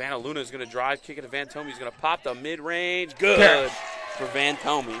 Savannah Luna is going to drive, kick it to Van Tomey. He's going to pop the mid-range. Good for Van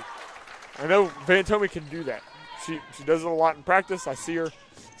Tomey. I know Van Tomey can do that. She does it a lot in practice. I see her,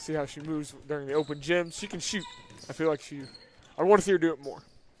 see how she moves during the open gym. She can shoot. I feel like I want to see her do it more.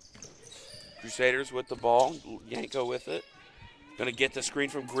 Crusaders with the ball. Yanko with it. Going to get the screen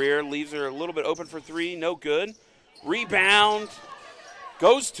from Greer. Leaves her a little bit open for three. No good. Rebound.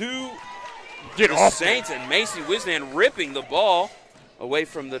 Goes to the Saints, and Macy Wisnan ripping the ball away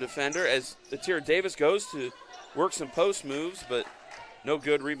from the defender as Atira Davis goes to work some post moves, but no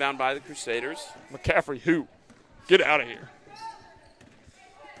good. Rebound by the Crusaders. McCaffrey, who? Get out of here.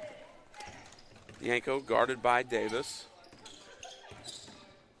 Yanko guarded by Davis.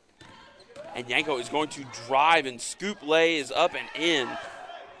 And Yanko is going to drive, and scoop lay is up and in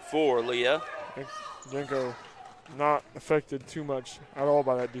for Leah. Yanko not affected too much at all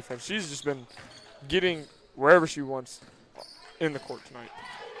by that defense. She's just been getting wherever she wants in the court tonight.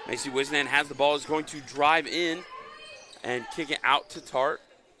 Macy Wisnan has the ball, is going to drive in and kick it out to Tart.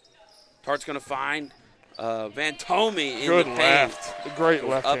 Tart's going to find Van Tomey in Good the left. paint. Great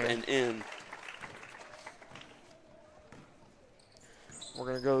left up hand. and in. We're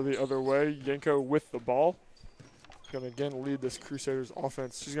going to go the other way. Yanko with the ball. Going to again lead this Crusaders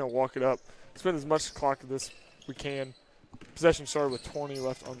offense. She's going to walk it up. Spend as much clock as we can. Possession started with 20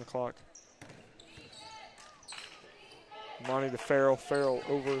 left on the clock. Monty to Farrell. Farrell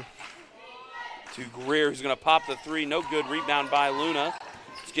over. To Greer, who's going to pop the three. No good. Rebound by Luna.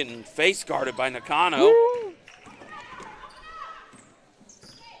 He's getting face guarded by Nakano. Woo!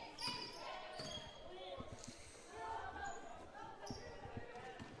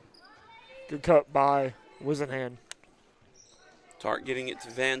 Good cut by Wisenhand. Tart getting it to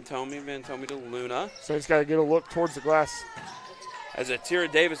Van Tomey. Van Tomey to Luna. Saints got to get a look towards the glass. As Atira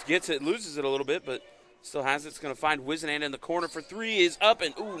Davis gets it, loses it a little bit, but still has it. It's going to find Wisenhand in the corner for three. Is up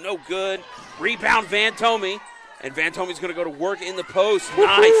and, ooh, no good. Rebound Van Tomey. And Van Tomey's going to go to work in the post.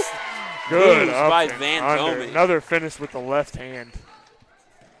 Nice. Good moves up by and Van under. Tomey. Another finish with the left hand.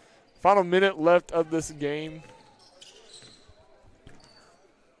 Final minute left of this game.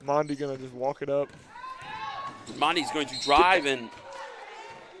 Mondi going to just walk it up. Monty's going to drive and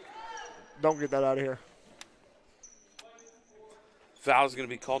Don't get that out of here. foul is going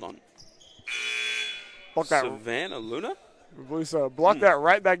to be called on Block that. Savannah Luna. I believe so. Block that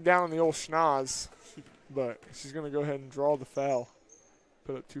right back down on the old schnoz. But she's going to go ahead and draw the foul.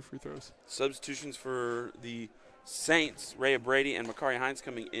 Put up 2 free throws. Substitutions for the Saints, Rhea Brady and Makari Hines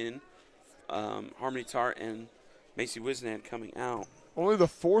coming in. Harmony Tart and Macy Wisnand coming out. Only the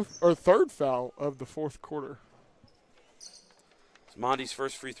third foul of the fourth quarter. So Monty's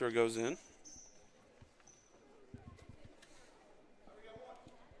first free throw goes in.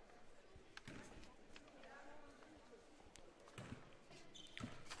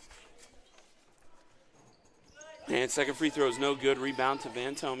 And second free throw is no good. Rebound to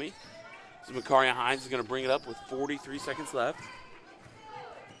Van Tomey. So Makaria Hines is going to bring it up with 43 seconds left.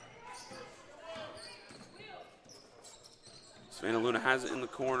 Savannah Luna has it in the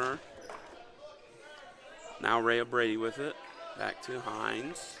corner. Now Rhea Brady with it. Back to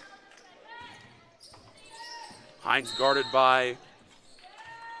Hines. Hines guarded by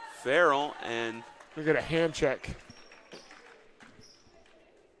Farrell, and We get a hand check.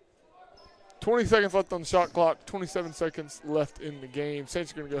 20 seconds left on the shot clock. 27 seconds left in the game.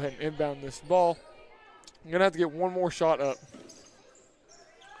 Saints are going to go ahead and inbound this ball. I'm going to have to get one more shot up.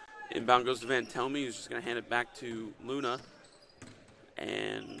 inbound goes to Van Telmy, who's just going to hand it back to Luna.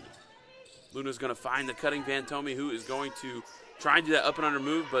 And Luna's going to find the cutting Van Tomey, who is going to try and do that up and under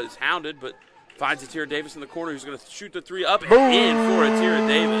move, but is hounded, but finds Atira Davis in the corner, who's going to shoot the three up and in for Atira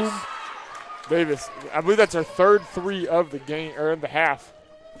Davis. Davis, I believe that's her third three of the game, or in the half.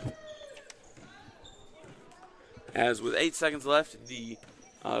 As with 8 seconds left, the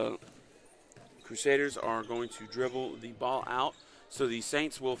Crusaders are going to dribble the ball out. So the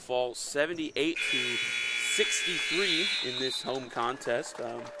Saints will fall 78 to 63 in this home contest.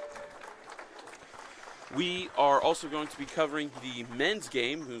 We are also going to be covering the men's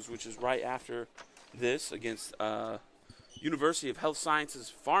game, which is right after this, against University of Health Sciences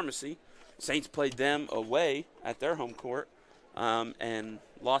Pharmacy. Saints played them away at their home court and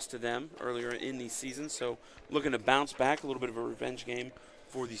lost to them earlier in the season. So looking to bounce back, a little bit of a revenge game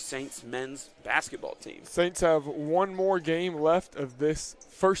for the Saints men's basketball team. Saints have one more game left of this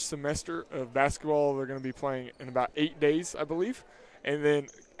first semester of basketball. They're going to be playing in about 8 days, I believe. And then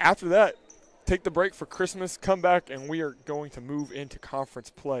after that, take the break for Christmas, come back, and we are going to move into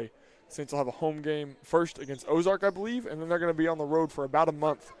conference play. Saints will have a home game first against Ozark, I believe, and then they're going to be on the road for about a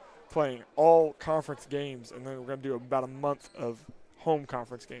month playing all conference games, and then we're going to do about a month of home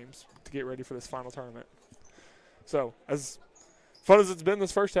conference games to get ready for this final tournament. So, as fun as it's been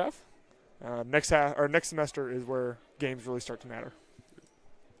this first half, next semester is where games really start to matter.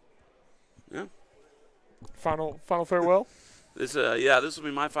 Yeah. Final farewell. This will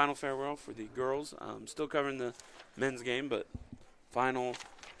be my final farewell for the girls. Still covering the men's game, but final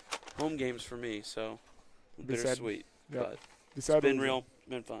home games for me. So bittersweet, Yep. but it's been real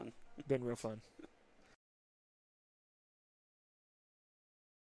fun. Been real fun.